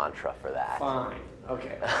my mantra for that. Fine.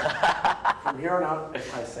 Okay. From here on out,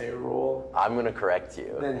 if I say a rule, I'm going to correct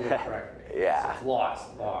you. Then you correct me. Yeah. So it's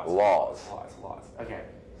laws. Laws. Okay.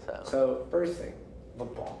 So first thing,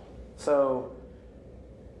 football. So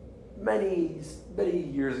many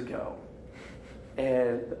years ago,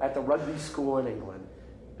 and at the rugby school in England,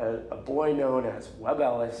 a boy known as Webb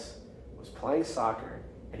Ellis was playing soccer,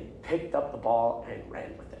 and he picked up the ball and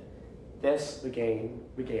ran with it. The game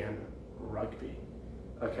began rugby.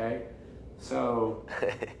 Okay. So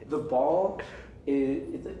the ball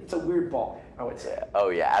it's a weird ball, I would say. Oh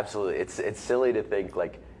yeah, absolutely. It's silly to think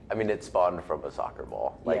like, I mean, it spawned from a soccer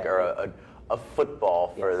ball, like, Yeah, or a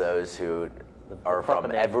football for Yes. those who are proper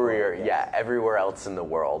from name everywhere, for it, yes. everywhere else in the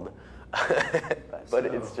world. But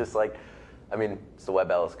it's just like, I mean, it's the Webb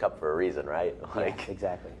Ellis Cup for a reason, right? Like, Yeah,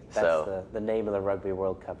 exactly. That's so- the name of the Rugby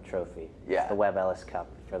World Cup trophy. Yeah. It's the Webb Ellis Cup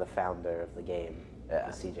for the founder of the game, Yeah.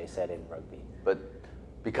 as CJ said in rugby. But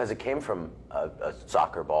because it came from a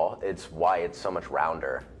soccer ball, it's why it's so much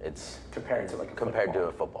rounder. It's Compared to like a compared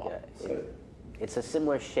to football. a football. Yeah, So, it's a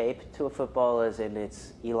similar shape to a football, as in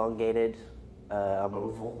it's elongated.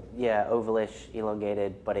 oval. Yeah, ovalish,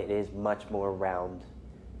 elongated, but it is much more round,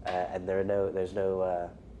 and there's no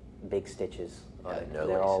big stitches on Yeah, it. no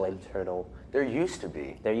They're all laces. internal. There used to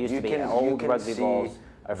be. There used you to be. Can, Old you can rugby see balls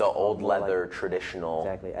are the old more like- leather traditional.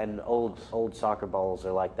 Exactly, and old soccer balls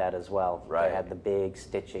are like that as well. Right. They had the big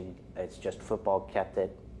stitching. It's just football kept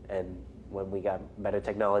it, and when we got better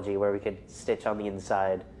technology where we could stitch on the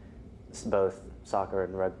inside, both soccer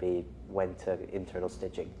and rugby went to internal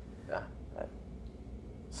stitching. Yeah.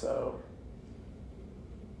 So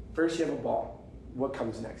first you have a ball. What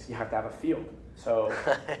comes next? You have to have a field. So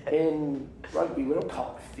in rugby, we don't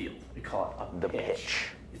call it a field. We call it a The pitch. pitch.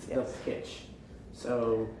 It's Yes. the pitch.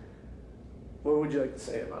 So what would you like to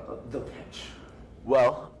say about the pitch?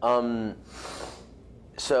 Well,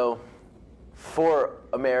 so for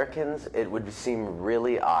Americans, it would seem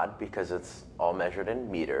really odd because it's all measured in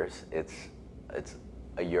meters. It's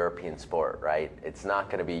a European sport, right? It's not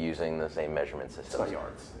going to be using the same measurement It's systems. not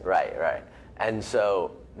yards. Right. And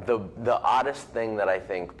so the oddest thing that I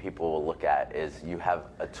think people will look at is you have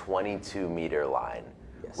a 22-meter line,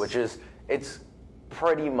 Yes. which is it's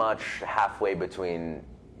pretty much halfway between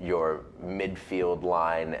your midfield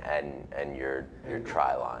line and your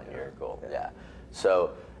try line, your goal. Yeah.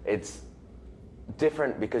 So it's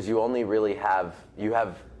different because you only really have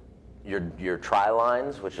your try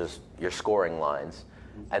lines, which is your scoring lines,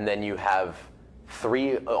 and then you have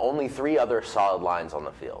only three other solid lines on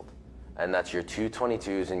the field, and that's your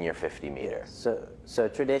 222s and your 50 meter. So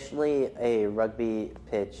traditionally, a rugby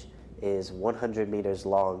pitch is 100 meters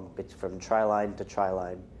long, from try line to try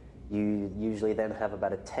line. You usually then have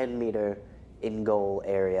about a 10-meter in-goal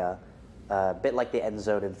area, a bit like the end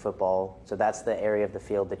zone in football. So that's the area of the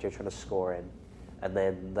field that you're trying to score in. And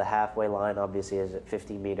then the halfway line obviously is at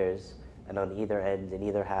 50 meters, and on either end, in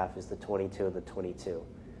either half, is the 22 and the 22.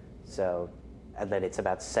 So, and then it's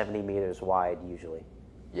about 70 meters wide usually.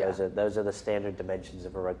 Yeah. Those are the standard dimensions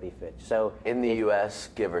of a rugby pitch. So In the U.S.,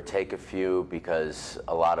 give or take a few, because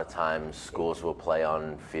a lot of times schools will play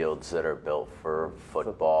on fields that are built for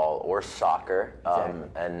football or soccer, Exactly.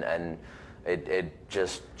 and it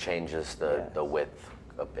just changes the width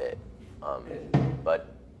a bit. But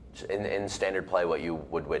in standard play, what you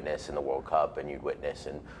would witness in the World Cup and you'd witness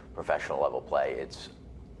in professional level play, it's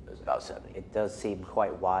about 70. it does seem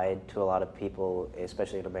quite wide to a lot of people,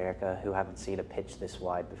 especially in America, who haven't seen a pitch this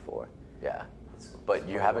wide before. Yeah, but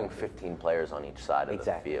you're having 15 players on each side of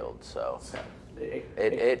Exactly. the field, so So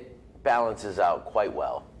it balances out quite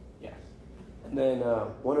well. yes. And then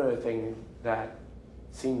one other thing that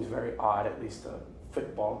seems very odd, at least to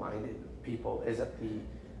football-minded people, is that the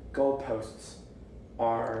goalposts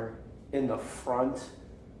are in the front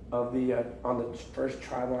of the on the first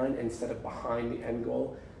try line instead of behind the end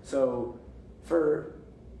goal. So for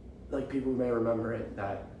like people who may remember it,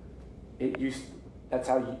 that that's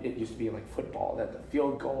how it used to be in like football, that the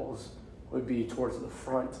field goals would be towards the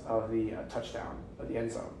front of the touchdown of the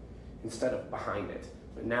end zone instead of behind it.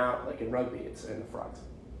 But now, like in rugby, it's in the front.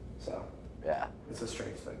 So Yeah. it's a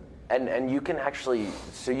strange thing. And you can actually,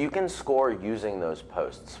 so you can score using those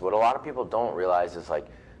posts. What a lot of people don't realize is like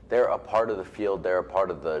they're a part of the field, they're a part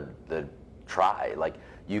of the try. Like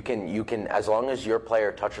you can as long as your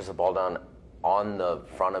player touches the ball down on the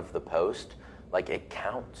front of the post, like it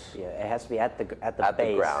counts. Yeah, it has to be at the At the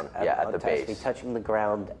base. ground, yeah, at the It has to be base. touching the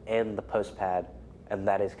ground and the post pad, and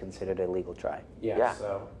that is considered a legal try. Yeah.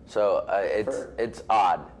 So For- it's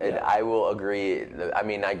odd. Yeah. I will agree. I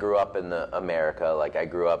mean, I grew up in America. Like I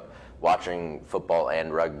grew up watching football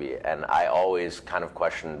and rugby, and I always kind of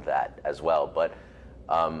questioned that as well. But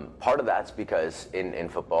part of that's because in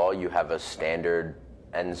football you have a standard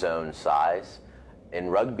end zone size. In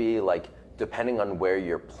rugby, like depending on where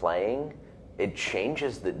you're playing, it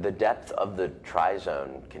changes the depth of the try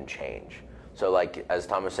zone can change. So like as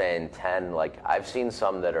Tom was saying, 10. Like I've seen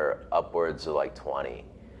some that are upwards of like 20.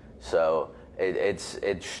 So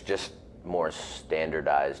it's just more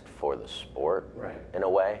standardized for the sport, Right. in a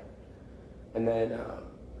way. And then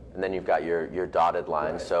and then you've got your dotted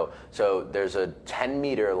line. Right. So there's a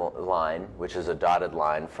 10-meter line, which is a dotted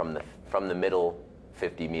line from the middle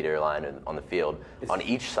 50-meter line on the field on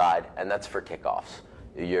each side, and that's for kickoffs.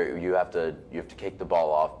 You have to kick the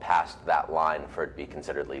ball off past that line for it to be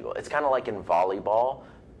considered legal. It's kind of like in volleyball,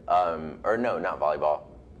 or no, not volleyball,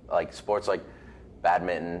 like sports like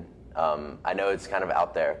badminton. I know it's kind of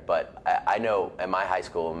out there, but I know in my high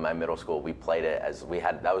school, in my middle school, we played it as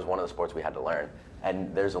that was one of the sports we had to learn.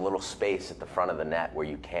 And there's a little space at the front of the net where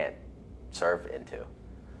you can't serve into.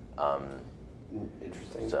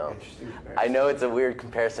 Interesting. So Interesting comparison. I know it's a weird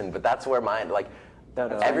comparison, but that's where mine, like, No,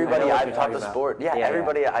 I everybody know what I've you're taught talking the about. sport,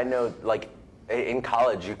 everybody I know, like, in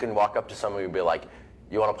college, you can walk up to someone and be like,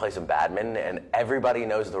 you want to play some badminton? And everybody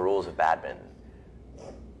knows the rules of badminton.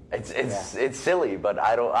 It's silly, but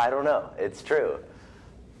I don't know. It's true.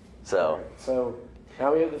 So. Right. So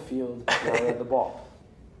now we have the field, now we have the ball.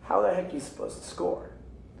 How the heck are you supposed to score?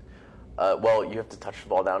 Well, you have to touch the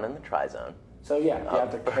ball down in the try zone. So you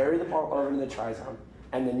have to carry the ball over to the try zone,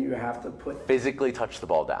 and then you have to put Physically touch the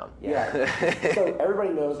ball down. Yeah. So everybody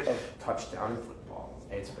knows a touchdown in football.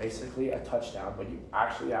 It's basically a touchdown, but you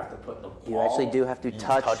actually have to put the ball. You actually do have to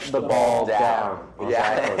touch the ball ball down.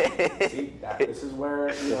 Yeah. Exactly. See, this is where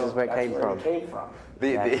is where it came from.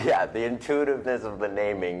 The intuitiveness of the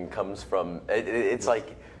naming comes from. It's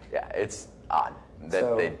like, it's odd that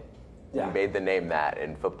So, they yeah. made the name that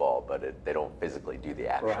in football, but they don't physically do the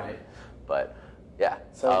action. Right. But yeah.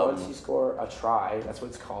 So once you score a try, that's what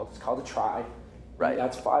it's called. It's called a try. Right.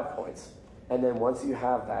 That's 5 points. And then once you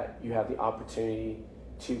have that, you have the opportunity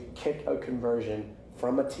to kick a conversion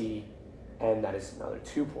from a tee, and that is another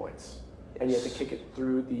 2 points. And you have to kick it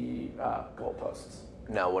through the goalposts.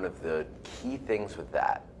 Now, one of the key things with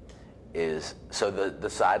that is, so the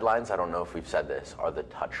sidelines, I don't know if we've said this, are the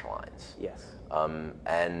touch lines. Yes.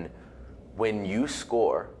 And when you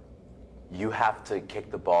score, you have to kick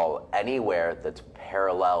the ball anywhere that's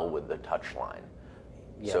parallel with the touch line.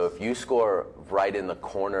 Yes. So if you score right in the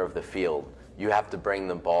corner of the field, you have to bring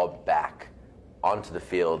the ball back onto the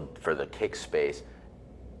field for the kick space,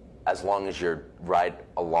 as long as you're right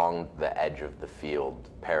along the edge of the field,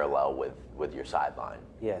 parallel with your sideline.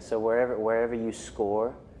 Yeah, so wherever you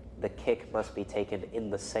score, the kick must be taken in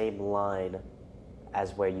the same line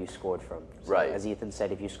as where you scored from. So Right. As Ethan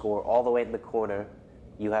said, if you score all the way in the corner,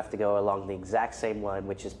 you have to go along the exact same line,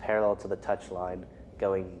 which is parallel to the touch line,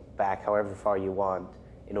 going back however far you want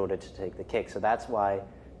in order to take the kick. So that's why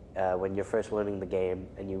when you're first learning the game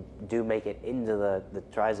and you do make it into the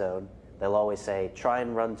try zone, they'll always say, try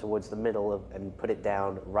and run towards the middle and put it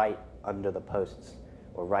down right under the posts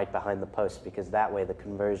or right behind the posts, because that way the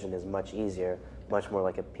conversion is much easier, much more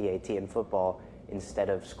like a PAT in football, instead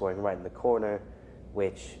of scoring right in the corner,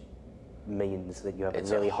 which means that you have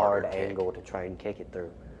It's a a really hard harder kick. angle to try and kick it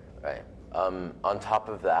through. Right. On top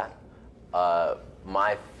of that,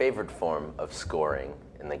 my favorite form of scoring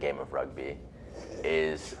in the game of rugby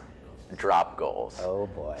is drop goals. Oh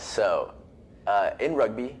boy. So, in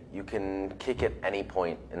rugby, you can kick at any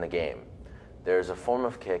point in the game. There's a form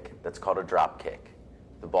of kick that's called a drop kick.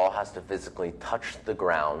 The ball has to physically touch the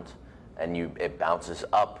ground, and it bounces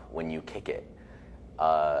up when you kick it.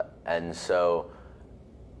 And so,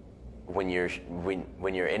 when you're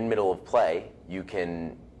in middle of play, you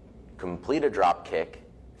can complete a drop kick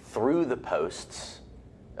through the posts,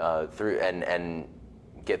 and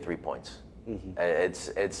get 3 points. Mm-hmm.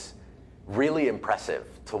 It's really impressive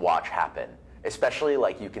to watch happen. Especially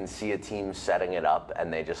like you can see a team setting it up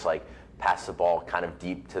and they just like pass the ball kind of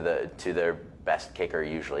deep to their best kicker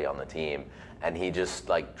usually on the team, and he just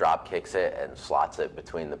like drop kicks it and slots it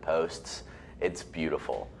between the posts. It's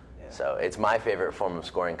beautiful. Yeah. So it's my favorite form of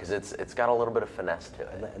scoring because it's got a little bit of finesse to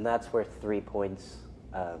it. And that's worth 3 points,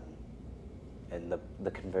 and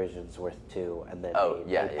the conversion's worth 2, and then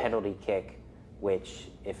a penalty kick, which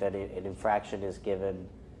if an infraction is given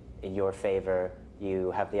in your favor,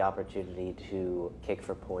 you have the opportunity to kick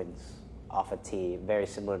for points off a tee, very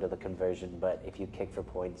similar to the conversion, but if you kick for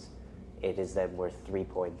points, it is then worth 3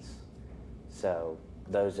 points. So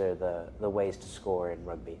those are the ways to score in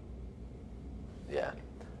rugby. Yeah.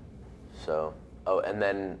 So, and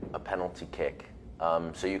then a penalty kick.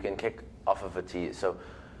 So you can kick off of a tee. So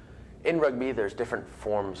in rugby, there's different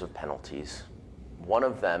forms of penalties. One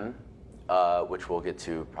of them, which we'll get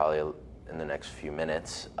to probably in the next few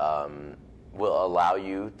minutes, will allow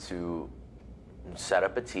you to set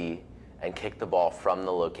up a tee and kick the ball from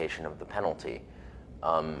the location of the penalty.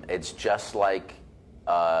 It's just like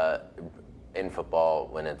in football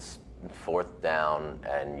when it's 4th down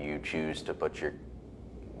and you choose to put your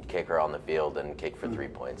kicker on the field and kick for 3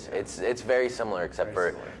 points. It's very similar, except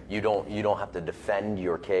for you don't have to defend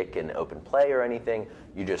your kick in open play or anything.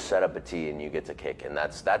 You just set up a tee and you get to kick, and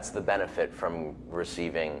that's the benefit from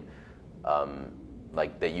receiving,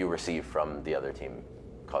 like that you receive from the other team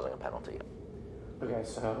causing a penalty. Okay,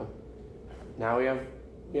 so now we have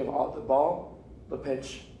all the ball, the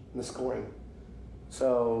pitch, and the scoring.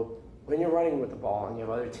 So when you're running with the ball and you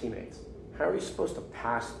have other teammates, how are you supposed to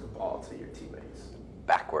pass the ball to your teammates?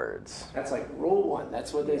 Backwards. That's like rule 1.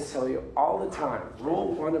 That's what they tell you all the time.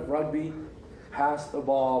 Rule 1 of rugby, pass the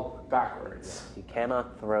ball backwards. You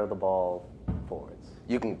cannot throw the ball forwards.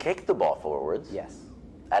 You can kick the ball forwards. Yes.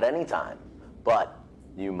 At any time, but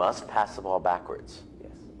you must pass the ball backwards.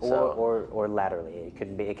 Yes. So- Or laterally.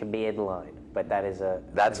 It can be in line, but that is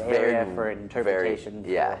That's an area very- for interpretation.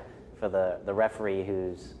 very- yeah. For the referee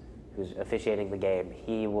who's officiating the game,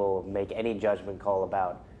 he will make any judgment call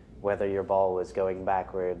about whether your ball was going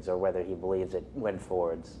backwards or whether he believes it went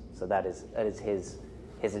forwards. So that is his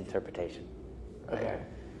interpretation. Okay.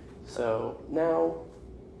 So now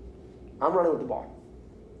I'm running with the ball,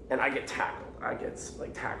 and I get tackled.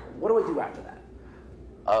 Tackled. What do I do after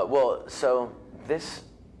that? Well, so this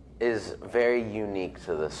is very unique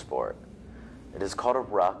to this sport. It is called a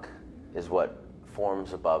ruck, is what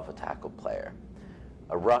forms above a tackled player.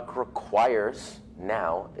 A ruck requires,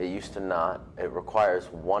 now, it used to not, it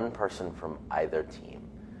requires one person from either team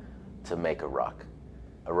to make a ruck.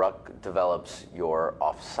 A ruck develops your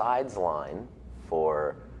offsides line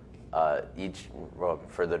for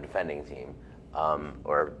for the defending team,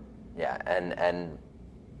 and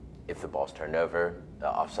if the ball's turned over, the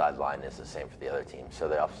offside line is the same for the other team.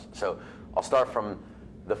 So I'll start from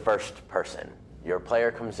the first person. Your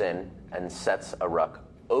player comes in and sets a ruck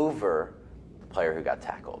over the player who got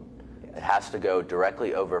tackled. It has to go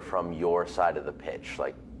directly over from your side of the pitch,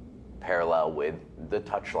 like parallel with the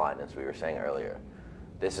touch line, as we were saying earlier.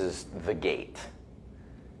 This is the gate.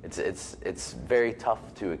 It's very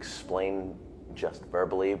tough to explain just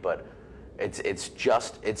verbally, but it's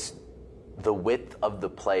the width of the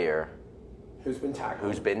player Who's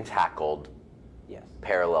been tackled? Yes.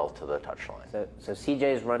 Parallel to the touch line. So CJ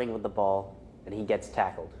is running with the ball, and he gets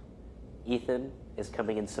tackled. Ethan is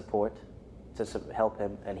coming in support to help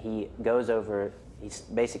him, and he goes over, he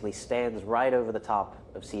basically stands right over the top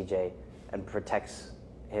of CJ and protects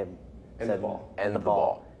him. And the ball. And the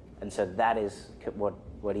ball. And so that is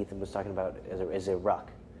what Ethan was talking about is a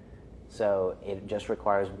ruck. So it just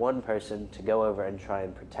requires one person to go over and try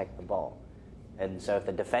and protect the ball. And so if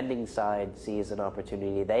the defending side sees an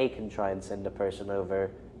opportunity, they can try and send a person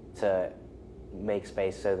over to make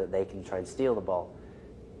space so that they can try and steal the ball.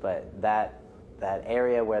 But that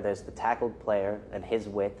area where there's the tackled player and his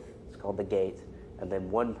width is called the gate, and then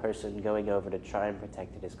one person going over to try and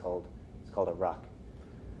protect it is called a ruck.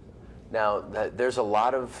 Now, there's a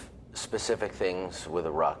lot of specific things with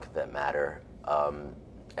a ruck that matter,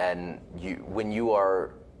 and when you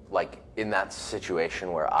are like in that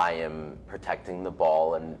situation where I am protecting the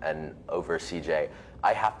ball and over CJ,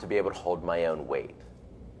 I have to be able to hold my own weight.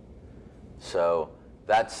 So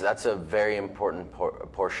that's a very important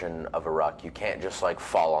portion of a ruck. You can't just like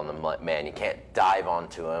fall on the man. You can't dive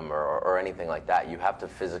onto him or anything like that. You have to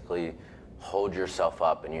physically hold yourself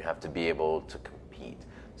up, and you have to be able to compete.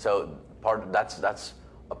 So that's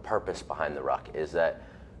a purpose behind the ruck, is that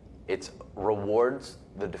it rewards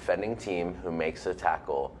the defending team who makes a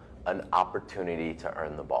tackle an opportunity to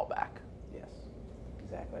earn the ball back. Yes,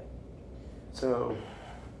 exactly. So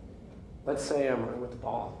let's say I'm running with the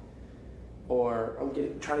ball, or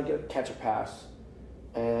I'm trying to catch a pass,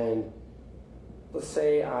 and let's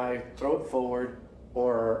say I throw it forward,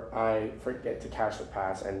 or I forget to catch the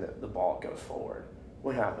pass and the ball goes forward.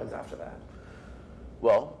 What happens after that?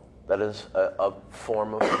 Well, that is a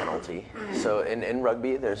form of penalty. So in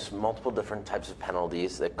rugby, there's multiple different types of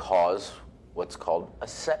penalties that cause what's called a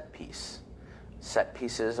set piece. Set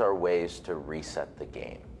pieces are ways to reset the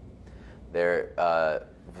game. They're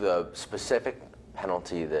the specific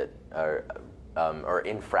penalty that or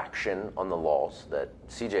infraction on the laws that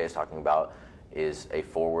CJ is talking about is a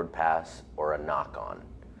forward pass or a knock-on.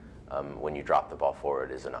 When you drop the ball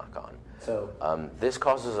forward is a knock-on. So this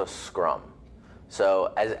causes a scrum.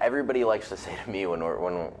 So as everybody likes to say to me when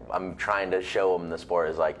I'm trying to show them the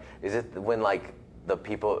sport is it when like the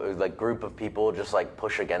people, like group of people just like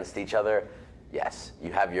push against each other? Yes,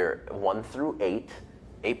 you have your 1 through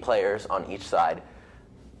 8 players on each side,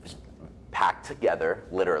 packed together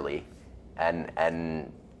literally,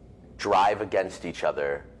 and drive against each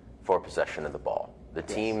other for possession of the ball. The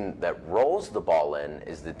team that rolls the ball in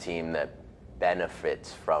is the team that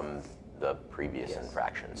benefits from the previous Yes.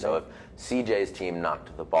 infraction. So if CJ's team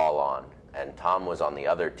knocked the ball on and Tom was on the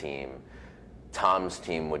other team, Tom's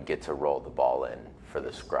team would get to roll the ball in for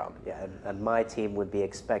the scrum. Yeah, and my team would be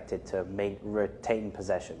expected to retain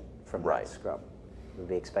possession from Right. that scrum. Would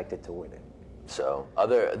be expected to win it. So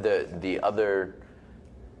the other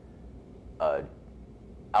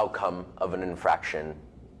outcome of an infraction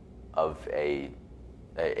of a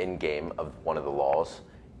in game of one of the laws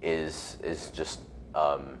is just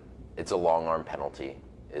it's a long arm penalty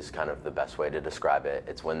is kind of the best way to describe it.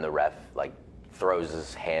 It's when the ref like throws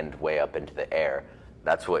his hand way up into the air.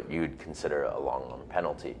 That's what you'd consider a long arm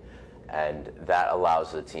penalty. And that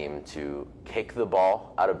allows the team to kick the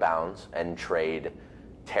ball out of bounds and trade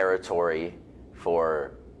territory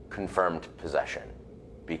for confirmed possession,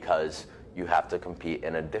 because you have to compete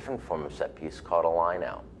in a different form of set piece called a line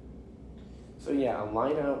out. So yeah, a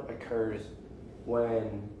line out occurs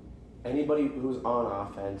when anybody who's on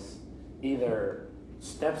offense either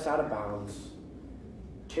steps out of bounds,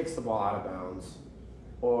 kicks the ball out of bounds,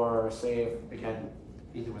 or say if, again,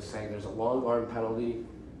 Ethan was saying there's a long arm penalty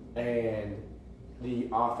and the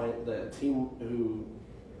team who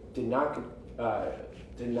did not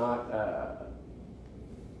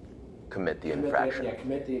Commit the infraction.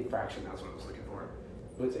 Commit the infraction. That's what I was looking for.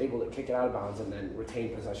 Was able to kick it out of bounds and then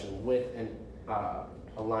retain possession with a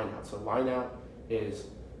line out. So line out is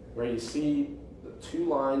where you see the two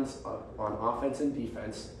lines on offense and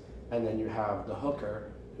defense, and then you have the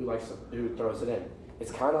hooker who throws it in.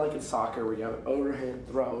 It's kind of like in soccer where you have an overhand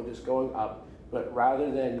throw just going up, but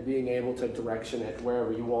rather than being able to direction it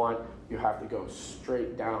wherever you want, you have to go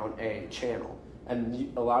straight down a channel.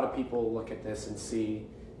 And a lot of people look at this and see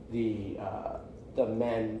the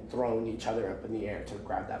men throwing each other up in the air to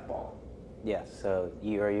grab that ball. Yes, so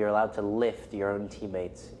you're allowed to lift your own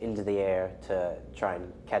teammates into the air to try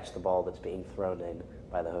and catch the ball that's being thrown in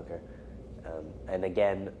by the hooker. And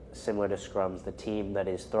again, similar to scrums, the team that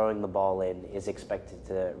is throwing the ball in is expected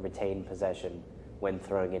to retain possession when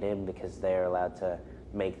throwing it in, because they're allowed to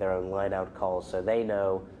make their own line-out calls, so they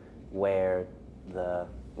know where the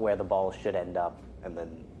ball should end up, and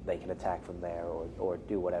then they can attack from there or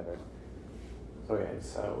do whatever. Okay,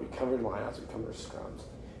 so we covered lineouts, we covered scrums.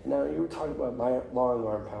 Now you were talking about long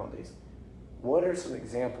arm penalties. What are some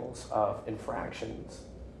examples of infractions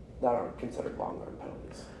that are considered long arm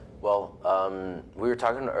penalties? Well, we were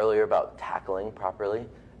talking earlier about tackling properly,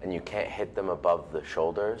 and you can't hit them above the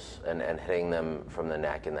shoulders and hitting them from the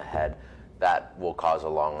neck and the head. That will cause a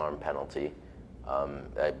long arm penalty,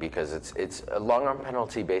 because it's a long arm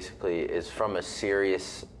penalty basically is from a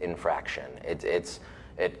serious infraction.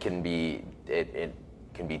 It can be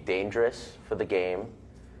dangerous for the game.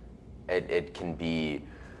 It can be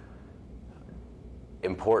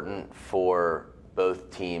important for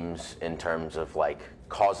both teams in terms of like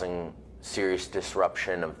causing serious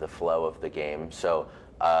disruption of the flow of the game. So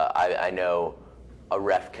I know a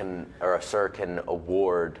ref or a sir can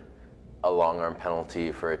award a long arm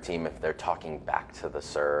penalty for a team if they're talking back to the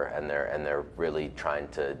sir and they're really trying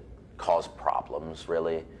to cause problems,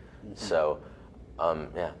 really. Mm-hmm. So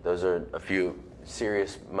those are a few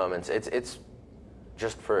serious moments. It's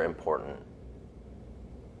just for important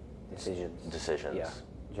decisions. Yeah,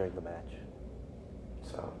 during the match.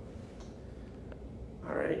 So,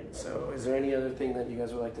 all right. So, is there any other thing that you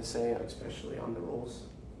guys would like to say, especially on the rules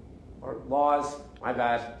or laws? My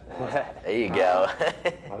bad. There you go.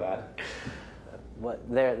 My bad.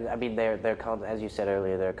 They're as you said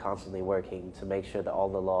earlier, they're constantly working to make sure that all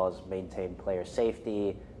the laws maintain player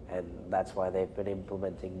safety, and that's why they've been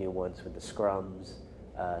implementing new ones with the scrums.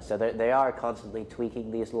 So they are constantly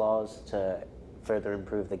tweaking these laws to further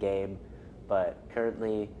improve the game, but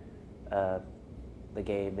currently the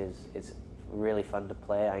game is really fun to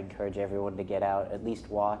play. I encourage everyone to get out, at least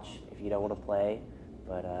watch if you don't want to play,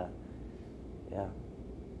 but yeah.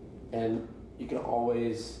 And you can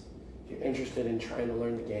always, if you're interested in trying to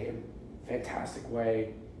learn the game, fantastic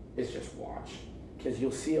way is just watch, because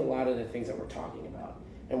you'll see a lot of the things that we're talking about.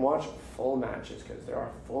 And watch full matches, because there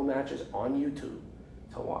are full matches on YouTube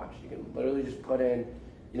to watch. You can literally just put in,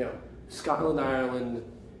 Scotland, Ireland,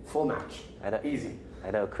 full match. Easy.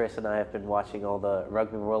 I know Chris and I have been watching all the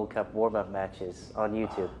Rugby World Cup warm-up matches on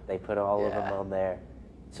YouTube. They put all of them on there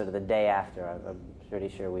sort of the day after. I'm pretty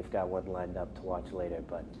sure we've got one lined up to watch later,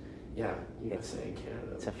 but yeah, USA and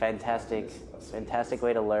Canada. It's a fantastic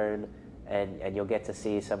way to learn, and you'll get to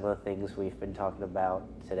see some of the things we've been talking about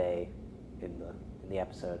today in the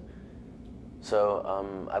episode.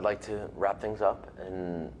 So I'd like to wrap things up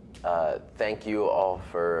and thank you all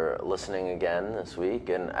for listening again this week,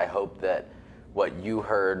 and I hope that what you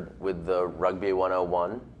heard with the Rugby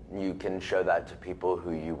 101 you can show that to people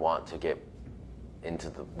who you want to get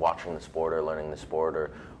into watching the sport or learning the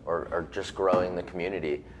sport or just growing the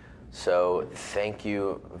community. So thank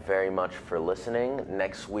you very much for listening.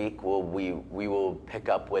 Next week we will pick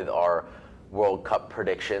up with our World Cup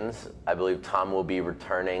predictions. I believe Tom will be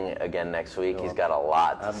returning again next week. He's got a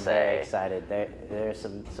lot to say. I'm very excited. There's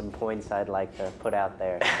some points I'd like to put out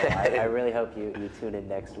there. So I really hope you tune in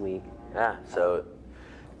next week. Yeah, so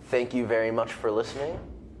thank you very much for listening.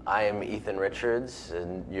 I am Ethan Richards,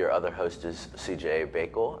 and your other host is CJ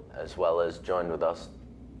Bakel, as well as joined with us,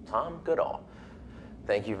 Tom Goodall.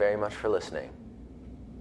 Thank you very much for listening.